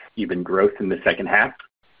with even growth in the second half.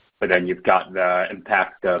 But then you've got the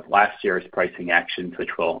impact of last year's pricing actions,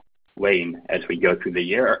 which will wane as we go through the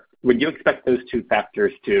year. Would you expect those two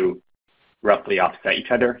factors to roughly offset each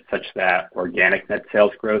other, such that organic net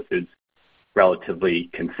sales growth is relatively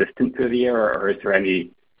consistent through the year, or is there any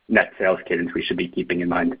net sales cadence we should be keeping in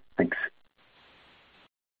mind? Thanks.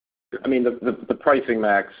 I mean, the pricing,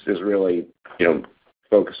 Max, is really,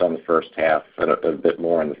 focused on the first half and a bit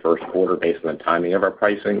more in the first quarter based on the timing of our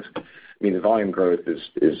pricings. I mean, the volume growth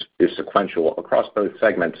is sequential across both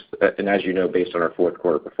segments. And as you know, based on our fourth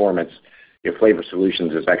quarter performance, Flavor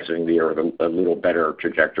Solutions is exiting the year with a little better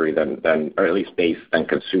trajectory than or at least base than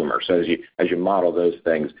consumer. So as you model those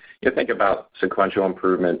things, think about sequential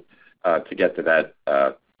improvement to get to that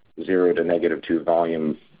 0 to -2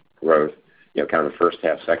 volume growth, kind of a first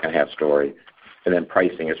half, second half story. And then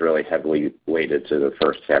pricing is really heavily weighted to the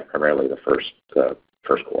first half, primarily the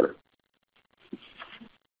first quarter.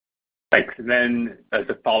 Thanks. And then as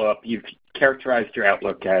a follow-up, you've characterized your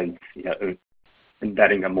outlook as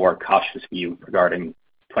embedding a more cautious view regarding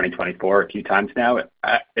 2024 a few times now.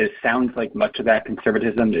 It sounds like much of that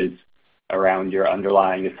conservatism is around your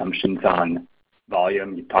underlying assumptions on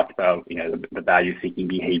volume. You talked about the value-seeking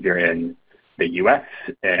behavior in the U.S.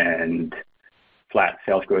 and flat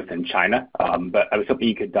sales growth in China. But I was hoping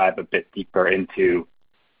you could dive a bit deeper into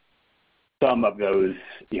some of those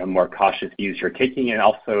more cautious views you're taking, and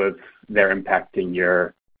also if they're impacting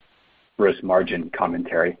your gross margin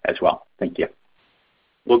commentary as well. Thank you.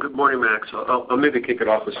 Well, good morning, Max. I'll maybe kick it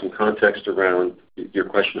off with some context around your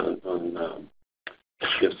question on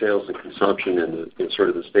sales and consumption and sort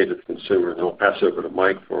of the state of the consumer. And then I'll pass over to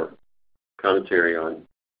Mike for commentary on,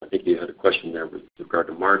 I think you had a question there with regard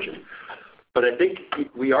to margin. But I think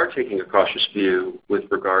we are taking a cautious view with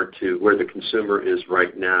regard to where the consumer is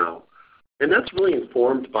right now. And that's really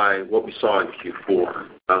informed by what we saw in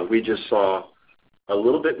Q4. We just saw a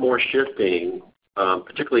little bit more shifting,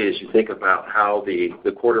 particularly as you think about how the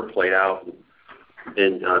quarter played out.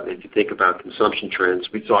 And if you think about consumption trends,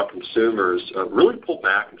 we saw consumers really pull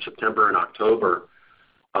back in September and October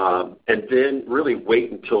and then really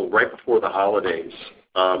wait until right before the holidays,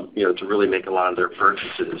 to really make a lot of their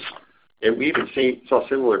purchases. And we even saw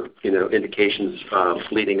similar, indications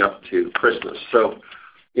leading up to Christmas. So,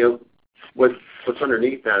 what's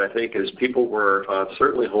underneath that, I think, is people were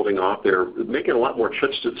certainly holding off. They're making a lot more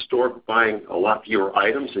trips to the store, buying a lot fewer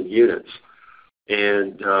items and units,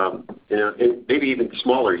 and maybe even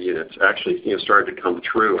smaller units actually, started to come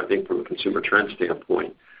through, I think, from a consumer trend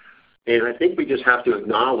standpoint. And I think we just have to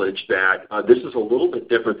acknowledge that this is a little bit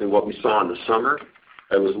different than what we saw in the summer.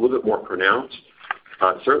 It was a little bit more pronounced.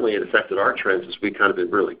 Certainly it affected our trends, as we kind of been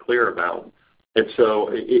really clear about. And so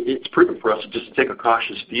it's prudent for us to just take a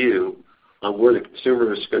cautious view on where the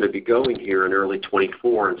consumer is going to be going here in early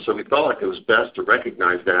 24. And so we felt like it was best to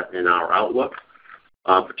recognize that in our outlook,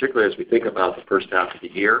 particularly as we think about the first half of the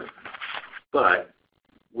year. But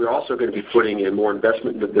we're also going to be putting in more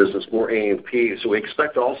investment in the business, more A&P. So we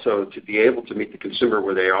expect also to be able to meet the consumer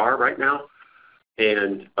where they are right now,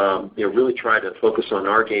 and really try to focus on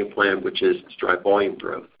our game plan, which is to drive volume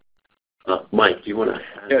growth. Mike, do you want to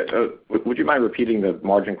add? Would you mind repeating the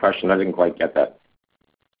margin question? I didn't quite get that.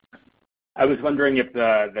 I was wondering if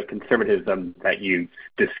the conservatism that you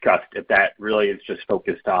discussed, if that really is just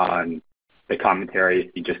focused on the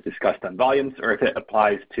commentary you just discussed on volumes, or if it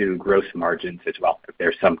applies to gross margins as well, if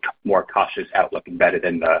there's some more cautious outlook embedded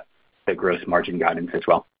in the gross margin guidance as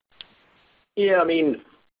well. Yeah,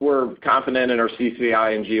 we're confident in our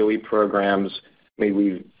CCI and GOE programs.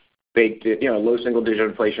 We've baked it, low single-digit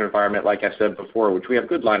inflation environment, like I said before, which we have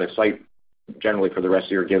good line of sight generally for the rest of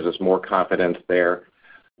the year, gives us more confidence there.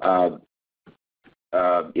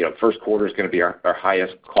 First quarter is going to be our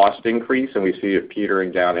highest cost increase, and we see it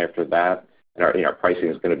petering down after that. And our pricing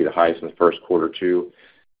is going to be the highest in the first quarter too.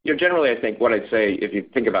 Generally, I think what I'd say, if you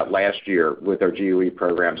think about last year with our GOE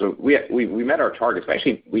programs, we met our targets.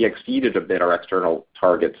 Actually, we exceeded a bit our external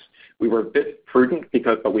targets. We were a bit prudent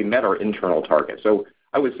but we met our internal targets. So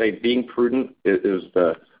I would say being prudent is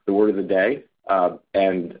the word of the day,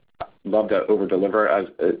 and love to over-deliver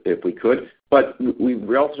if we could. But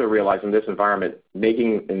we also realize in this environment,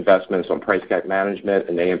 making investments on price gap management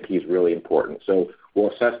and A&P is really important. So we'll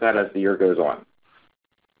assess that as the year goes on.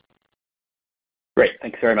 Great.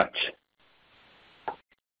 Thanks very much.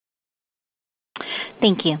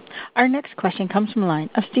 Thank you. Our next question comes from the line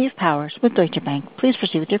of Steve Powers with Deutsche Bank. Please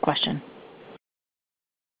proceed with your question.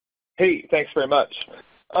 Hey, thanks very much.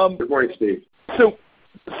 Good morning, Steve. Good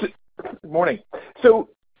morning. So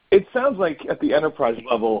it sounds like at the enterprise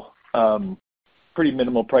level, pretty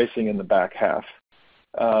minimal pricing in the back half.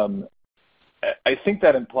 I think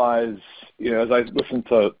that implies, as I listen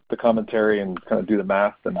to the commentary and kind of do the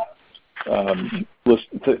math and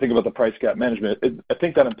think about the price gap management, I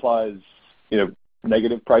think that implies,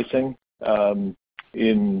 negative pricing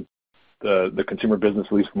in the consumer business,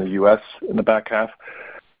 at least in the U.S. in the back half.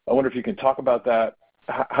 I wonder if you can talk about that,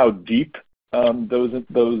 how deep those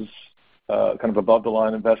kind of above the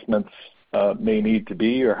line investments may need to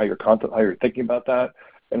be, or how you're thinking about that,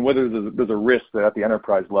 and whether there's a risk that at the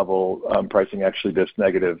enterprise level pricing actually dips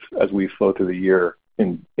negative as we flow through the year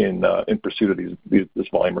in pursuit of this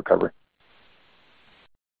volume recovery.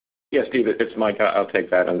 Yeah, Steve, it's Mike. I'll take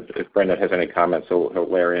that, and if Brendan has any comments, he'll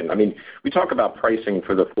layer in. We talk about pricing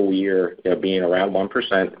for the full year being around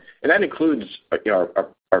 1%, and that includes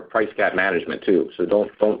our price gap management too. So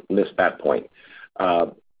don't miss that point.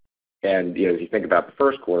 And if you think about the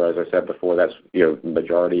first quarter, as I said before, that's the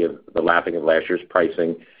majority of the lapping of last year's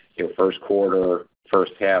pricing. First quarter,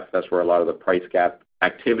 first half, that's where a lot of the price gap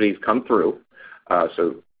activities come through.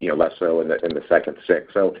 So less so in the second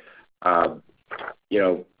six. So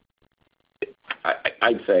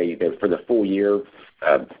I'd say that for the full year,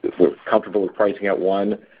 we're comfortable with pricing at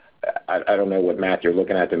 1%. I don't know what math you're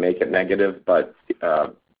looking at to make it negative, but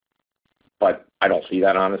I don't see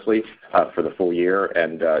that honestly for the full year.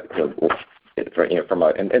 And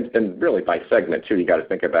and really by segment too, you got to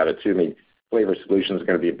think about it too. Flavor Solutions is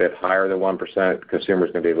going to be a bit higher than 1%. Consumer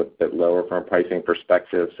is going to be a bit lower from a pricing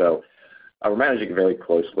perspective. So we're managing it very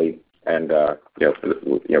closely, and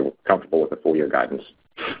we're comfortable with the full year guidance.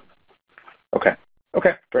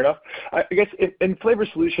 Okay, fair enough. I guess in Flavor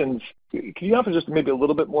Solutions, can you offer just maybe a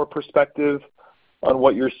little bit more perspective on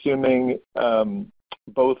what you're assuming,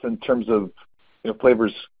 both in terms of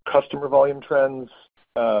Flavor's customer volume trends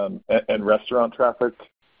and restaurant traffic,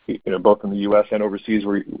 both in the U.S. and overseas,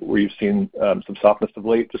 where you've seen some softness of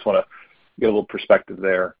late? Just want to get a little perspective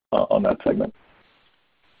there on that segment.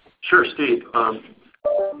 Sure, Steve. Our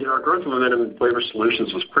growth momentum in Flavor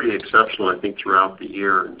Solutions was pretty exceptional, I think, throughout the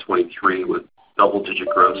year in 23, with double-digit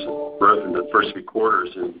growth in the first 3 quarters,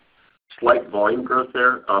 and slight volume growth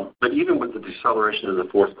there. But even with the deceleration in the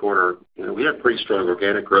fourth quarter, we had pretty strong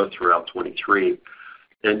organic growth throughout 23,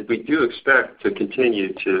 and we do expect to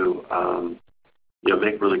continue to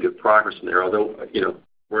make really good progress in there. Although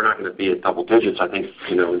we're not going to be at double digits, I think,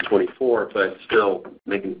 in 24, but still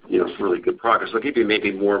making really good progress. I'll give you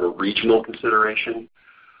maybe more of a regional consideration.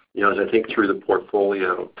 As I think through the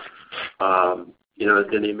portfolio,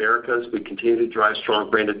 in the Americas, we continue to drive strong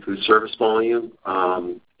branded food service volume,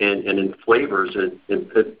 and in flavors, and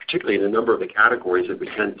particularly in a number of the categories that we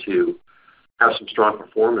tend to have some strong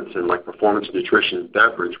performance in, like performance nutrition and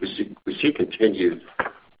beverage. We see continued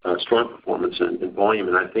strong performance in volume,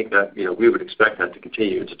 and I think that we would expect that to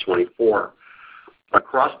continue into 24.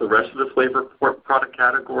 Across the rest of the flavor product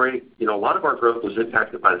category, a lot of our growth was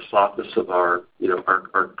impacted by the softness of our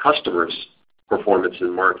customers' performance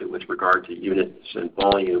in market with regard to units and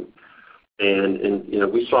volume. And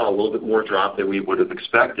we saw a little bit more drop than we would have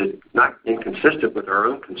expected, not inconsistent with our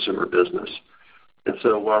own consumer business. And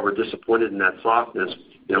so while we're disappointed in that softness,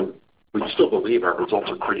 we still believe our results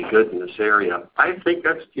are pretty good in this area. I think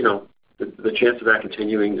that's, the chance of that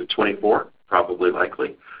continuing to 24, probably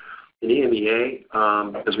likely. In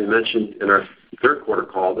EMEA, as we mentioned in our third quarter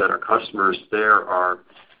call, that our customers there are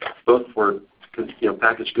both for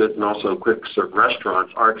packaged goods and also quick serve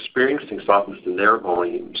restaurants are experiencing softness in their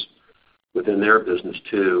volumes within their business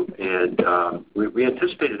too. And we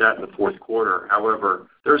anticipated that in the fourth quarter. However,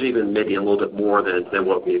 there's even maybe a little bit more than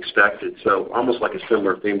what we expected. So almost like a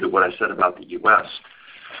similar theme to what I said about the U.S.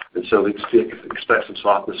 And so we expect some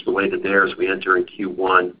softness related there as we enter in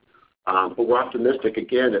Q1. But we're optimistic,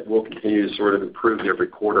 again, that we'll continue to sort of improve every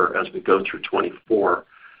quarter as we go through 24.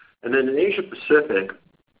 And then in Asia Pacific,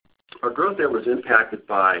 our growth there was impacted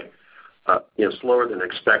by slower than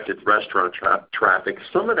expected restaurant traffic.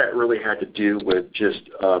 Some of that really had to do with just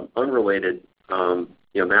unrelated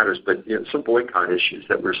matters, but some boycott issues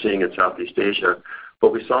that we're seeing in Southeast Asia.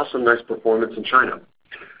 But we saw some nice performance in China.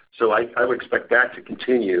 So I would expect that to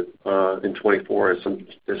continue in 24 as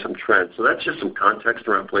some trends. So that's just some context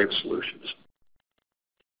around Flavor Solutions.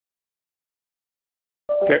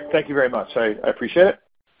 Okay, thank you very much. I appreciate it.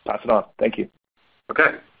 Pass it on. Thank you.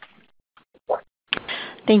 Okay.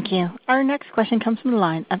 Thank you. Our next question comes from the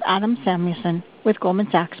line of Adam Samuelson with Goldman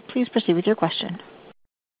Sachs. Please proceed with your question.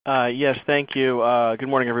 Yes, thank you. Good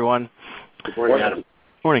morning, everyone. Good morning, Adam.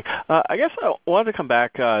 Morning. I guess I wanted to come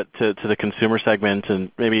back to the consumer segment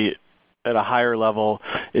and maybe at a higher level,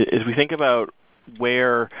 as we think about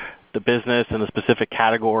where the business and the specific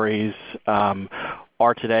categories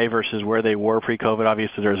are today versus where they were pre-COVID.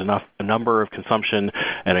 Obviously, there's a number of consumption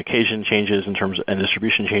and occasion changes and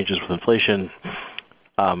distribution changes with inflation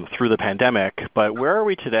through the pandemic. But where are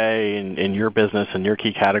we today in your business and your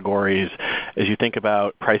key categories as you think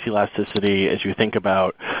about price elasticity, as you think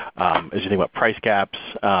about price gaps,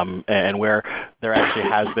 and where there actually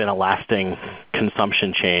has been a lasting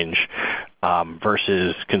consumption change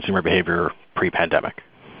versus consumer behavior pre-pandemic?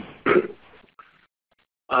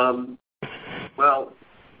 Well,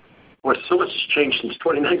 so much has changed since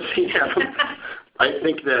 2019. I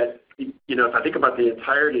think that, if I think about the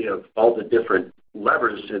entirety of all the different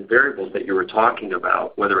levers and variables that you were talking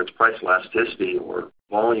about, whether it's price elasticity or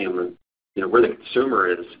volume and where the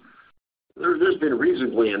consumer is, there's been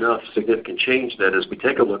reasonably enough significant change that as we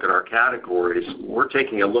take a look at our categories, we're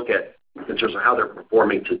taking a look at in terms of how they're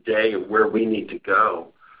performing today and where we need to go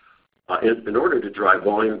in order to drive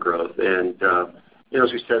volume growth. And,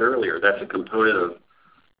 as we said earlier, that's a component of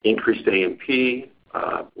increased A&P,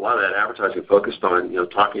 a lot of that advertising focused on,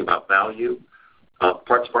 talking about value.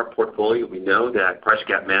 Parts of our portfolio, we know that price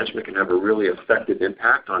gap management can have a really effective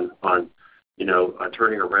impact on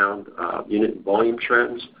turning around unit and volume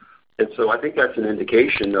trends. And so I think that's an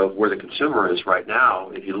indication of where the consumer is right now.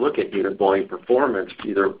 If you look at unit volume performance,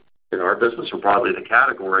 either in our business or probably the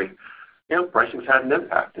category, pricing's had an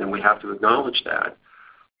impact, and we have to acknowledge that.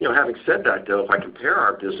 Having said that, though, if I compare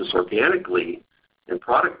our business organically and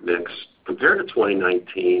product mix compared to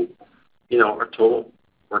 2019, our total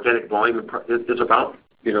organic volume is about,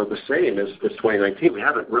 the same as 2019. We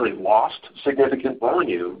haven't really lost significant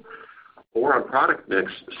volume or on product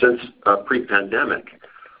mix since pre-pandemic.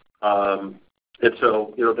 And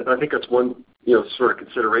so, I think that's one, sort of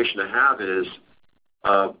consideration to have is,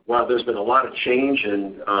 while there's been a lot of change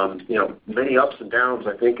and, many ups and downs,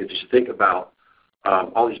 I think, as you think about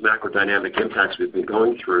all these macrodynamic impacts we've been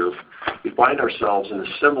going through, we find ourselves in a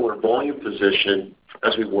similar volume position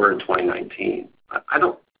as we were in 2019.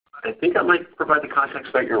 I think I might provide the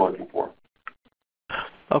context that you're looking for.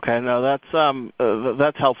 Okay, no,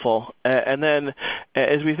 that's helpful. And then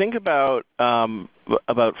as we think about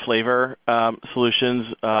about flavor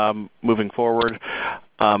solutions moving forward.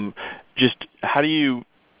 Just how do you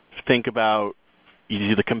think about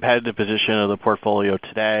the competitive position of the portfolio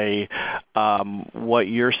today, what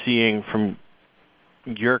you're seeing from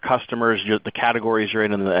your customers, the categories you're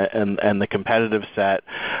in, and the competitive set?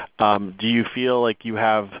 Do you feel like you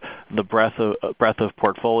have the breadth of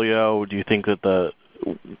portfolio? Do you think that the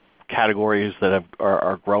categories that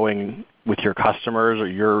are growing with your customers, or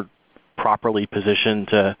you're properly positioned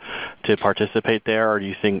to participate there? Or do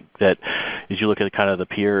you think that as you look at kind of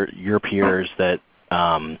your peers that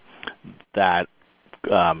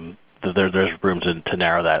there's room to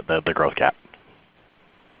narrow the growth gap?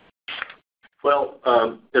 Well,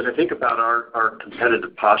 as I think about our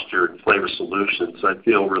competitive posture in flavor solutions, I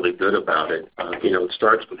feel really good about it. It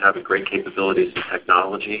starts with having great capabilities in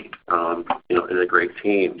technology, and a great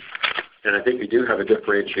team. And I think we do have a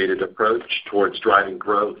differentiated approach towards driving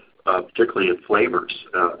growth, particularly in flavors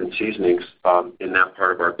and seasonings in that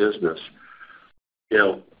part of our business.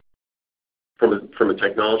 From a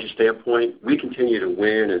technology standpoint, we continue to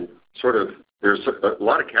win, and sort of there's a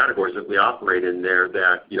lot of categories that we operate in there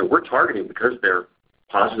that we're targeting because they're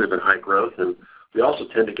positive and high growth, and we also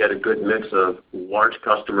tend to get a good mix of large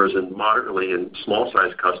customers and moderately and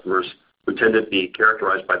small-sized customers who tend to be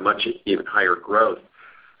characterized by much even higher growth.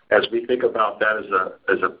 As we think about that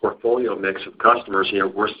as a portfolio mix of customers,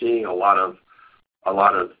 we're seeing a lot of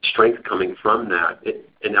strength coming from that.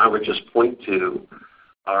 And I would just point to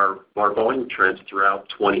our volume trends throughout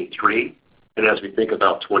 23, and as we think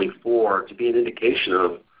about 24, to be an indication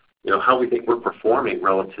of how we think we're performing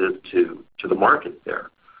relative to the market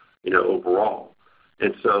there, overall.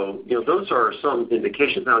 And so those are some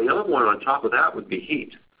indications. Now the other one on top of that would be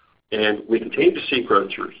heat, and we continue to see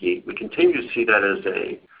growth through heat. We continue to see that as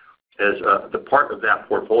the part of that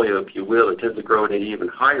portfolio, if you will, it tends to grow at an even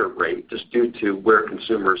higher rate just due to where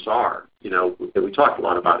consumers are. We talked a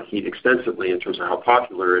lot about heat extensively in terms of how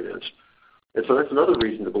popular it is. And so that's another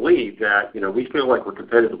reason to believe that, we feel like we're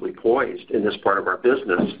competitively poised in this part of our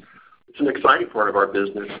business. It's an exciting part of our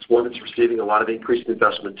business. It's one that's receiving a lot of increased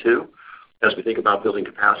investment too, as we think about building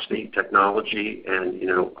capacity, technology, and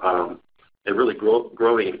really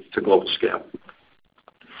growing to global scale.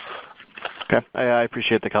 Okay, I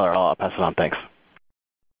appreciate the color. I'll pass it on. Thanks.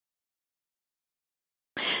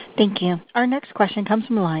 Thank you. Our next question comes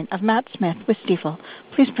from the line of Matt Smith with Stifel.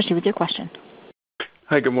 Please proceed with your question.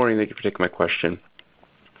 Hi, good morning. Thank you for taking my question.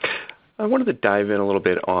 I wanted to dive in a little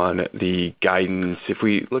bit on the guidance. If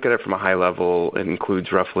we look at it from a high level, it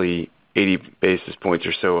includes roughly 80 basis points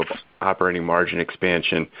or so of operating margin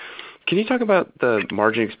expansion. Can you talk about the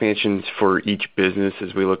margin expansions for each business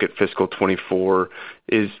as we look at fiscal 24?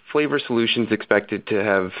 Is Flavor Solutions expected to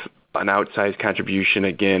have an outsized contribution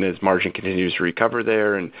again as margin continues to recover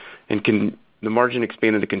there? And can the margin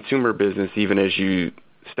expand in the consumer business even as you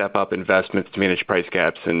step up investments to manage price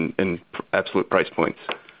gaps and absolute price points?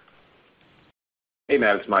 Hey,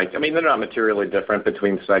 Matt, it's Mike. I mean, they're not materially different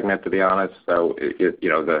between segments, to be honest. So,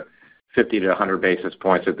 the 50 to 100 basis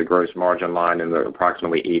points at the gross margin line and the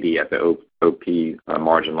approximately 80 at the OP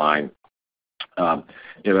margin line. To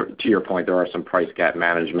your point, there are some price gap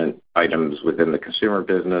management items within the consumer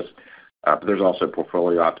business, but there's also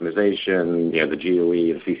portfolio optimization, the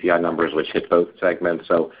GOE and CCI numbers, which hit both segments.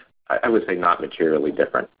 So I would say not materially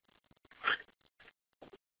different.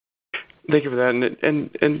 Thank you for that.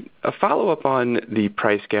 And a follow-up on the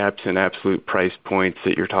price gaps and absolute price points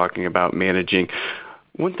that you're talking about managing.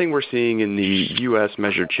 One thing we're seeing in the U.S.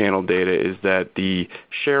 measured channel data is that the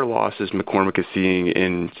share losses McCormick is seeing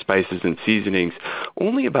in spices and seasonings,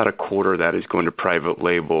 only about a quarter of that is going to private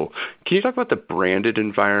label. Can you talk about the branded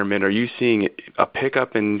environment? Are you seeing a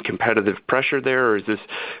pickup in competitive pressure there, or is this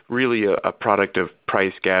really a product of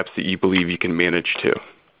price gaps that you believe you can manage to?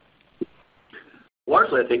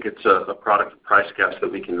 Largely, I think it's a product of price gaps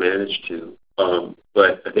that we can manage to.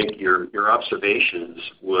 But I think your observations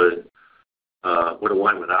would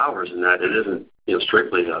align with ours in that it isn't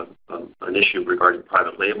strictly an issue regarding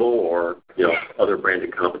private label or other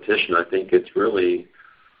branded competition. I think it's really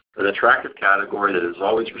an attractive category that has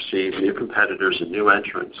always received new competitors and new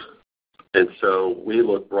entrants. And so we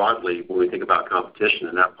look broadly when we think about competition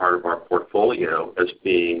in that part of our portfolio as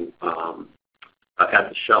being at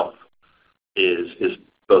the shelf is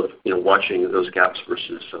both watching those gaps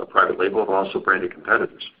versus private label, but also branded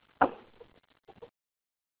competitors.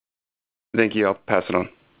 Thank you. I'll pass it on.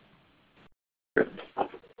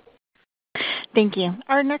 Thank you.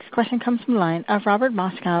 Our next question comes from the line of Robert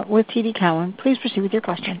Moskow with TD Cowen. Please proceed with your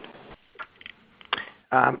question.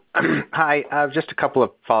 Hi. Just a couple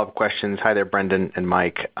of follow-up questions. Hi there, Brendan and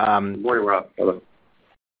Mike. Good morning, Rob. Hello.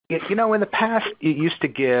 You know, in the past, you used to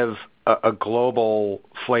give a global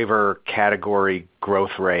flavor category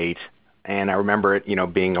growth rate, and I remember it,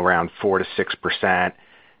 being around 4 to 6%.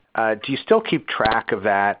 Do you still keep track of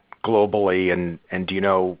that globally, and do you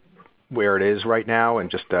know where it is right now?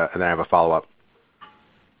 And just and then I have a follow-up.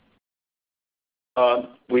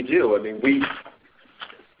 We do. I mean,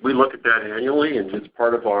 we look at that annually, and it's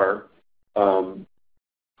part of our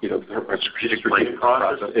our strategic planning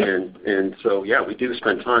process. And so, yeah, we do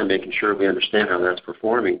spend time making sure we understand how that's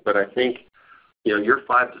performing. But I think, your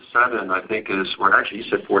 5 to 7, I think or actually you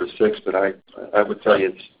said 4 to 6, but I would tell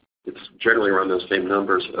you it's generally around those same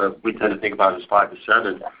numbers. We tend to think about it as 5 to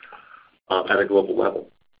 7 at a global level.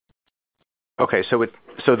 Okay, so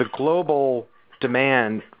the global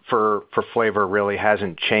demand for flavor really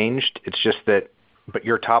hasn't changed. It's just that, but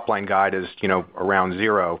your top line guide is around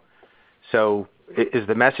 0. So is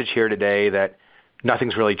the message here today that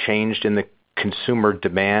nothing's really changed in the consumer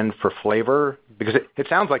demand for flavor? Because it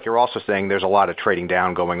sounds like you're also saying there's a lot of trading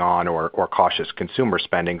down going on or cautious consumer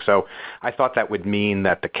spending. So I thought that would mean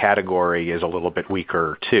that the category is a little bit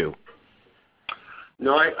weaker too.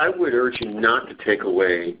 No, I would urge you not to take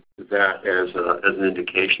away that as an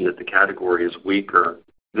indication that the category is weaker.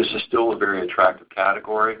 This is still a very attractive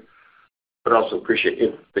category, but also appreciate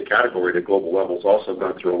the category at global level has also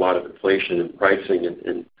gone through a lot of inflation and pricing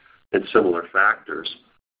and similar factors.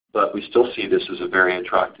 But we still see this as a very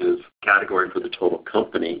attractive category for the total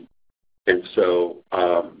company. And so,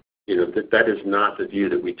 that is not the view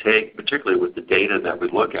that we take, particularly with the data that we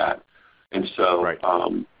look at. And so right.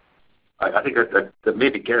 I think that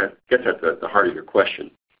maybe gets at the heart of your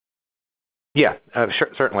question. Yeah,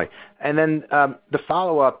 certainly. And then the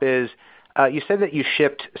follow-up is, you said that you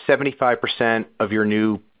shipped 75% of your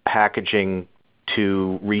new packaging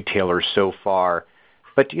to retailers so far,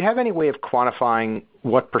 but do you have any way of quantifying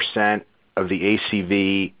what percent of the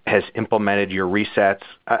ACV has implemented your resets?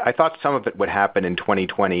 I thought some of it would happen in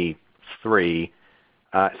 2023.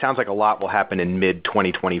 It sounds like a lot will happen in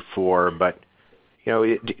mid-2024, but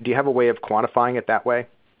do you have a way of quantifying it that way?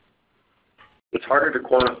 It's harder to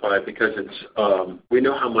quantify because we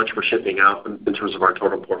know how much we're shipping out in terms of our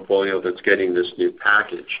total portfolio that's getting this new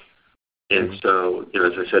package. And so,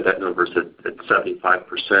 as I said, that number is at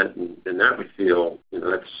 75%, and that we feel,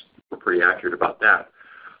 we're pretty accurate about that.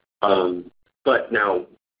 But now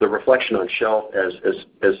the reflection on shelf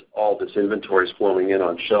as all this inventory is flowing in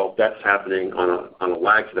on shelf, that's happening on a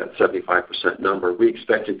lag to that 75% number. We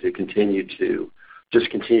expect it to continue to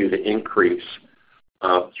increase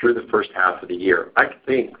through the first half of the year. I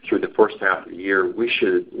think through the first half of the year, we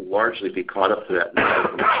should largely be caught up to that number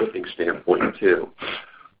from a shipping standpoint too.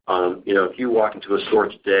 If you walk into a store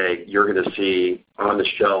today, you're going to see on the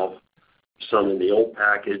shelf some in the old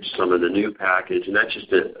package, some in the new package, and that's just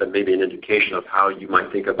maybe an indication of how you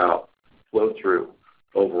might think about flow-through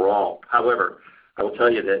overall. However, I will tell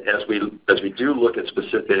you that as we do look at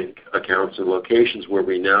specific accounts and locations where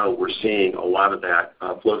we know we're seeing a lot of that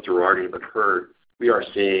flow-through already have occurred, we are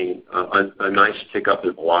seeing a nice tick up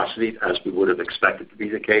in velocity as we would have expected to be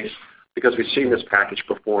the case because we've seen this package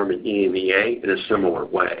perform in EMEA in a similar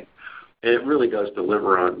way. And it really does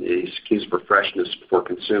deliver on the SKUs for freshness for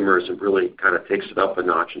consumers and really kind of takes it up a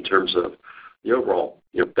notch in terms of the overall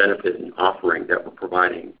benefit and offering that we're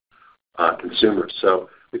providing consumers. So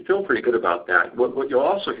we feel pretty good about that. What you'll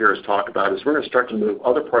also hear us talk about is we're going to start to move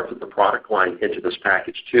other parts of the product line into this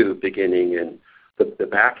package too, beginning in the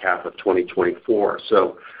back half of 2024.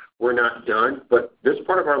 So we're not done, but this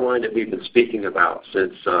part of our line that we've been speaking about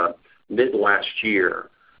since mid last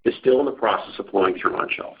year is still in the process of flowing through on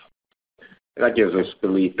shelf. That gives us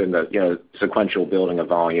belief in the sequential building of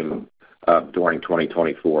volume during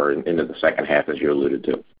 2024 into the second half, as you alluded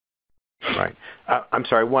to. Right. I'm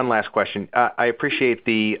sorry, one last question. I appreciate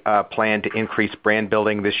the plan to increase brand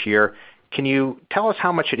building this year. Can you tell us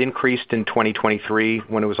how much it increased in 2023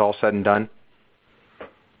 when it was all said and done?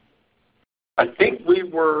 I think we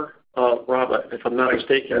were, Rob, if I'm not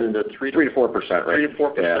mistaken, in the 3 to 4% range.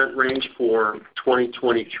 3 to 4% range for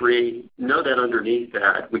 2023. Know that underneath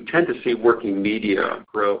that, we tend to see working media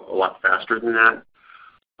grow a lot faster than that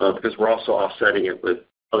because we're also offsetting it with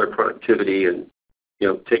other productivity and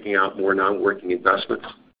taking out more non-working investments.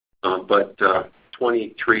 But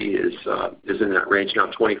 23 is in that range. Now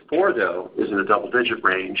 24 though is in a double-digit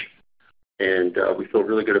range, and we feel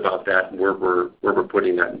really good about that and where we're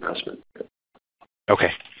putting that investment.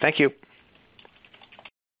 Okay, thank you.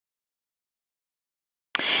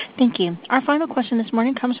 Thank you. Our final question this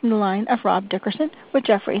morning comes from the line of Rob Dickerson with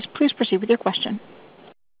Jefferies. Please proceed with your question.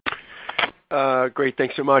 Great,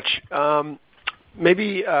 thanks so much.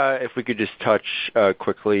 Maybe if we could just touch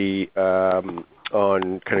quickly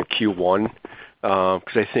on kind of Q1,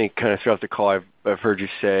 because I think kind of throughout the call I've heard you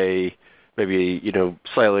say maybe,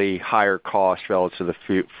 slightly higher cost relative to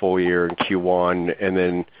the full year in Q1, and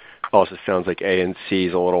then also sounds like A&C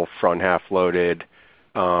is a little front half loaded.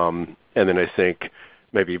 And then I think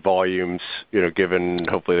maybe volumes, given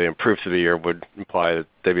hopefully they improve through the year, would imply that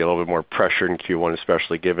there'd be a little bit more pressure in Q1,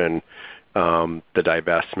 especially given the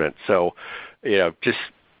divestment. So, just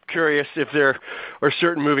curious if there are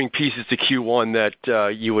certain moving pieces to Q1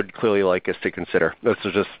 that you would clearly like us to consider. This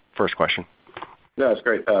is just first question. No, that's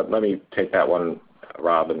great. Let me take that one,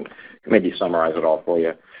 Rob, and maybe summarize it all for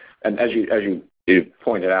you. And as you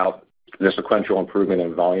pointed out, the sequential improvement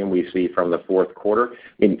in volume we see from the fourth quarter. I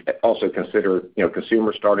mean, also consider,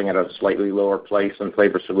 consumer starting at a slightly lower place in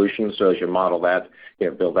Flavor Solutions. So as you model that,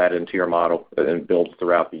 build that into your model and build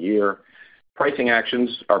throughout the year. Pricing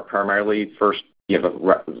actions are primarily first,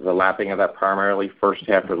 the lapping of that primarily first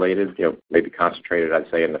half related, maybe concentrated,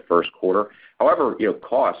 I'd say, in the first quarter. However,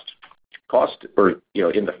 cost or,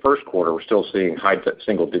 in the first quarter, we're still seeing high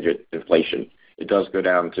single-digit inflation. It does go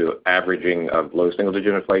down to averaging of low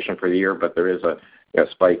single-digit inflation for the year, but there is a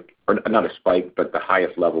spike, or not a spike, but the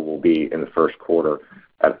highest level will be in the first quarter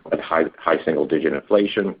at high single-digit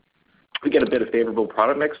inflation. We get a bit of favorable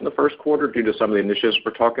product mix in the first quarter due to some of the initiatives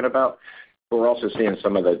we're talking about. But we're also seeing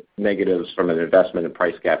some of the negatives from an investment and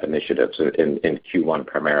price gap initiatives in Q1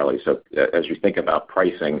 primarily. So as you think about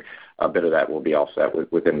pricing, a bit of that will be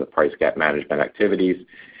offset within the price gap management activities.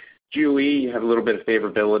 GOE, you have a little bit of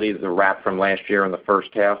favorability, the wrap from last year in the first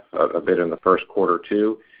half, a bit in the first quarter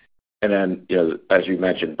too. And then, as you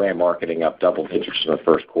mentioned, brand marketing up double digits in the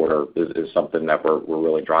first quarter is something that we're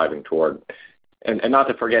really driving toward. And not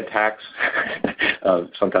to forget tax.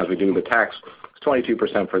 Sometimes we do, but tax is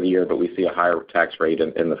 22% for the year, but we see a higher tax rate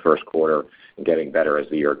in the first quarter and getting better as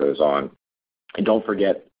the year goes on. And don't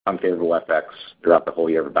forget unfavorable FX throughout the whole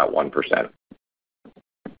year of about 1%.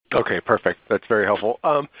 Okay, perfect. That's very helpful.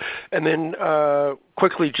 And then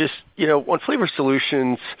quickly, just on Flavor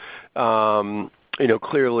Solutions,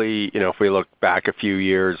 clearly, if we look back a few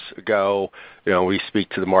years ago, we speak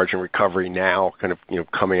to the margin recovery now, kind of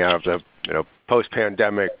coming out of the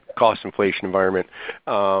post-pandemic cost inflation environment.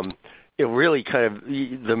 Really kind of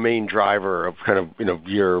the main driver of kind of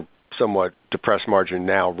your somewhat depressed margin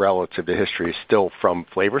now relative to history is still from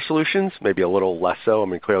Flavor Solutions, maybe a little less so. I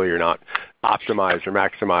mean, clearly you're not optimized or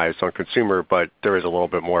maximized on consumer, but there is a little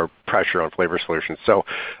bit more pressure on Flavor Solutions. So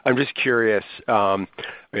I'm just curious, I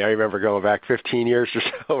remember going back 15 years or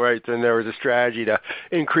so, right? Then there was a strategy to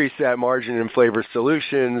increase that margin in Flavor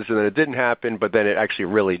Solutions, and then it didn't happen, but then it actually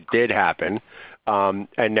really did happen.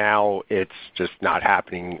 And now it's just not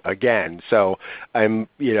happening again. So I'm,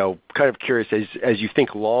 kind of curious as you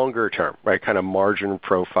think longer term, right, kind of margin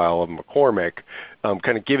profile of McCormick,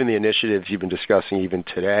 kind of given the initiatives you've been discussing even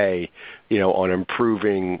today, on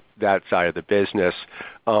improving that side of the business,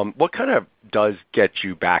 what kind of does get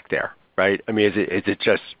you back there, right? I mean, is it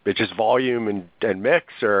just volume and mix,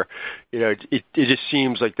 or, it just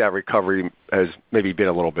seems like that recovery has maybe been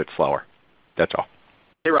a little bit slower. That's all.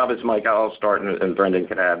 Hey, Rob, it's Mike. I'll start, and Brendan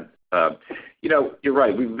can add. You're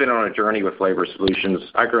right. We've been on a journey with Flavor Solutions.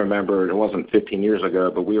 I can remember it wasn't 15 years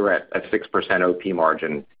ago, but we were at 6% OP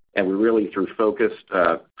margin, and we really, through focused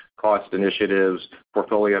cost initiatives,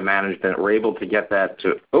 portfolio management, were able to get that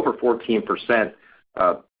to over 14%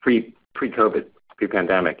 pre-COVID,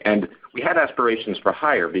 pre-pandemic. And we had aspirations for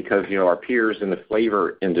higher because, our peers in the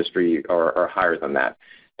flavor industry are higher than that.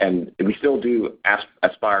 And we still do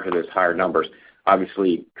aspire to those higher numbers.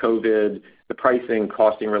 Obviously, COVID, the pricing,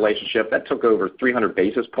 costing relationship, that took over 300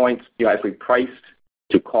 basis points. As we priced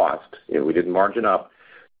to cost, we didn't margin up.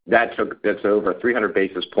 That's over 300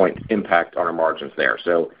 basis point impact on our margins there.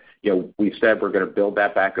 So, we've said we're going to build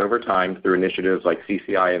that back over time through initiatives like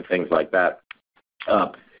CCI and things like that.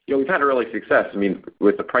 We've had early success. I mean,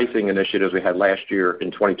 with the pricing initiatives we had last year in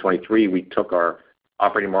 2023, we took our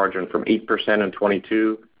operating margin from 8% in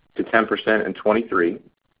 22 to 10% in 23.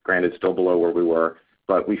 Granted, still below where we were,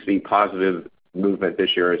 but we see positive movement this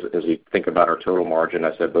year as we think about our total margin.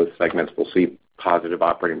 I said both segments will see positive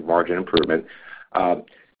operating margin improvement.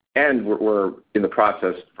 And we're in the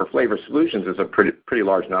process for Flavor Solutions is a pretty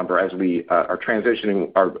large number as we are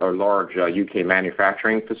transitioning our large UK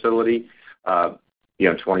manufacturing facility.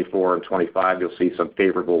 24 and 25, you'll see some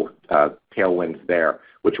favorable tailwinds there,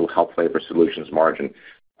 which will help Flavor Solutions margin.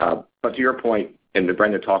 But to your point, and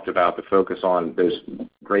Brendan talked about the focus on those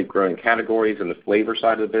great growing categories in the flavor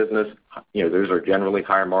side of the business. Those are generally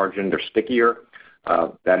higher margin. They're stickier.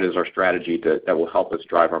 That is our strategy that will help us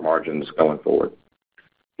drive our margins going forward.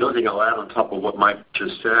 The only thing I'll add on top of what Mike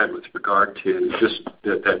just said with regard to just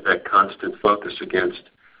that constant focus against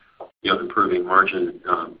improving margin.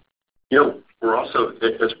 We're also,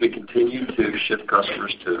 as we continue to shift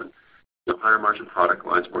customers to higher margin product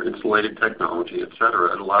lines, more insulated technology, et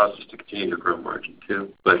cetera, it allows us to continue to grow margin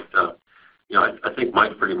too. But I think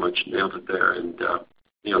Mike pretty much nailed it there, and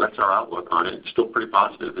that's our outlook on it. It's still pretty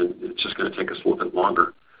positive, and it's just going to take us a little bit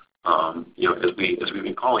longer. As we've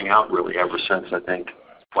been calling out really ever since, I think,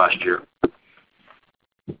 last year.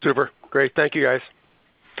 Super. Great. Thank you, guys.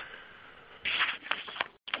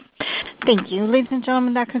 Thank you. Ladies and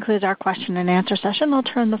gentlemen, that concludes our question and answer session. I'll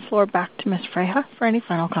turn the floor back to Ms. Freja for any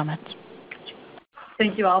final comments.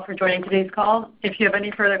 Thank you all for joining today's call. If you have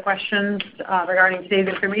any further questions regarding today's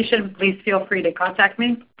information, please feel free to contact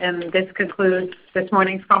me. And this concludes this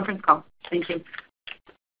morning's conference call. Thank you.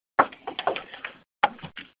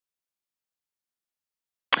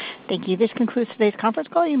 Thank you. This concludes today's conference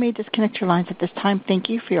call. You may disconnect your lines at this time. Thank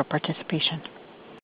you for your participation.